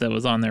ones that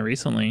was on there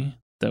recently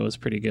that was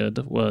pretty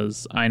good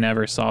was I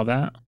Never Saw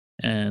That.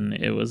 And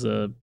it was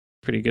a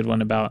pretty good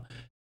one about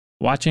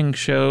watching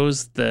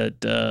shows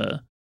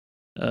that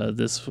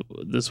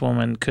this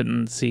woman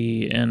couldn't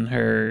see in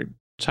her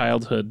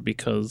childhood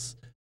because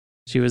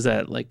she was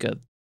at like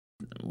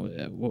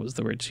what was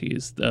the word she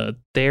used?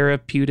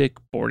 Therapeutic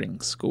boarding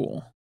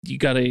school. You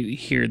got to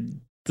hear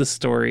the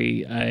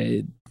story.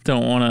 I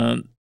don't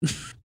want to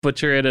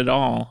butcher it at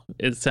all.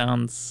 It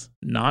sounds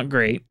not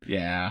great.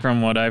 Yeah.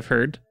 From what I've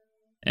heard.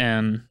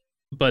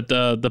 But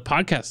the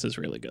podcast is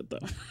really good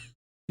though.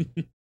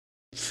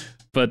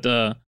 But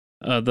the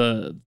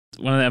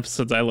one of the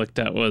episodes I looked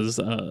at was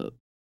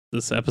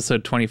this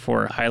episode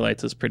 24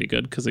 highlights is pretty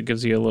good because it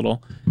gives you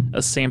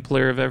a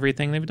sampler of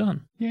everything they've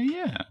done.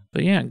 Yeah.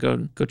 But yeah,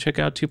 go check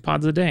out 2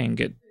 pods a day and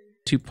get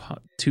two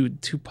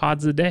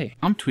pods a day.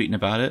 I'm tweeting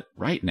about it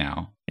right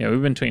now. Yeah,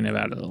 we've been tweeting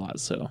about it a lot,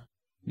 so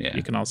yeah,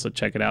 you can also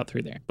check it out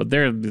through there. But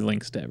there will be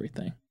links to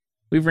everything.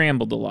 We've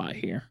rambled a lot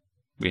here.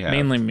 We have.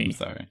 Mainly me. I'm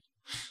sorry.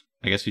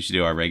 I guess we should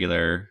do our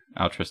regular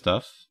outro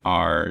stuff.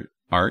 Our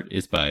art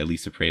is by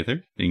Lisa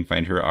Prather. You can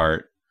find her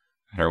art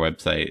at our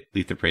website,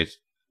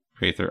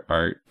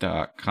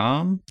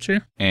 LisaPratherArt.com.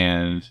 Sure.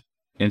 And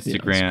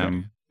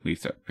Instagram,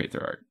 Lisa Prather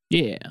Art.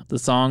 Yeah. The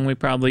song we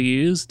probably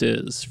used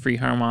is Free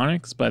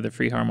Harmonics by the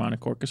Free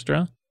Harmonic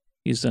Orchestra,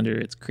 used under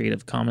its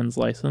Creative Commons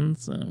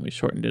license, and we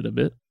shortened it a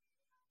bit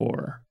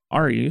for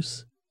our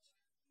use.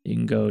 You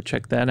can go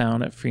check that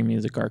out at Free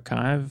Music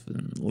Archive,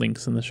 and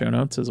links in the show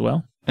notes as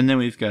well. And then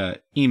we've got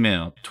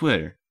email,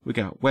 Twitter, we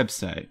got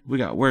website, we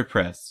got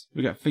WordPress,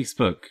 we got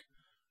Facebook.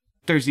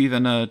 There's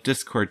even a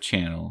Discord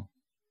channel.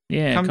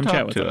 Yeah, come talk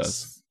chat with to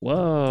us.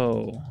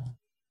 Whoa.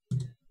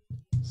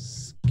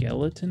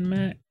 Skeleton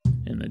Mac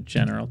in the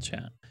general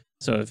chat.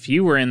 So if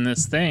you were in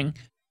this thing,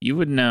 you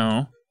would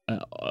know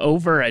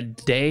over a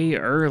day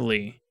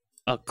early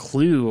a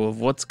clue of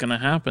what's going to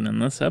happen in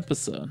this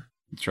episode.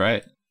 That's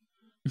right.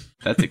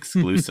 That's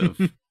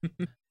exclusive.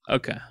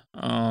 Okay.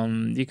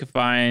 You can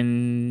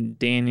find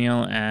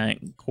Daniel at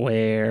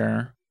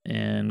Guare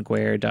and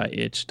guare.itch.io.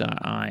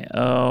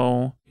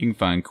 You can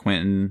find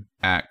Quentin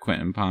at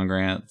Quentin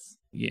Pongrants.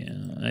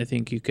 Yeah, I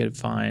think you could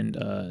find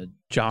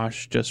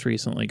Josh just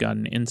recently got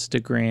an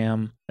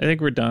Instagram. I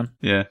think we're done.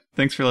 Yeah,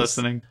 thanks for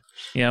listening.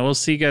 Yeah, we'll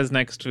see you guys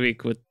next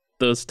week with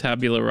those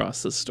Tabula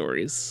Rasa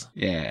stories.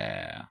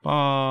 Yeah.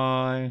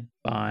 Bye.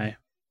 Bye.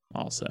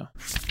 Also,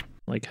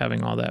 like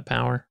having all that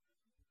power.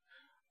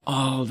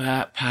 All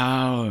that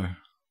power.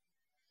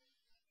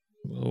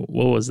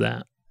 What was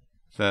that?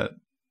 Is that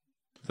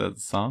the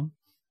song?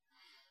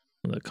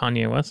 The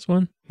Kanye West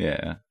one?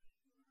 Yeah.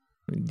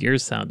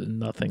 Yours sounded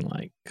nothing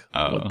like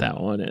what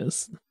that one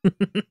is.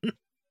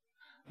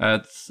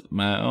 That's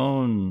my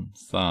own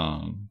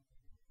song.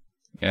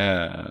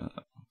 Yeah.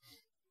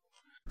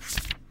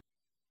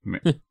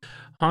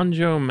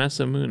 Honjo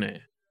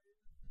Masamune,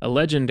 a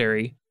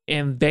legendary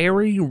and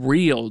very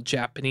real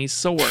Japanese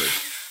sword.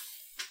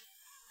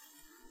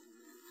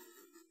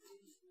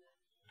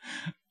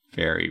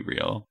 Very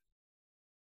real.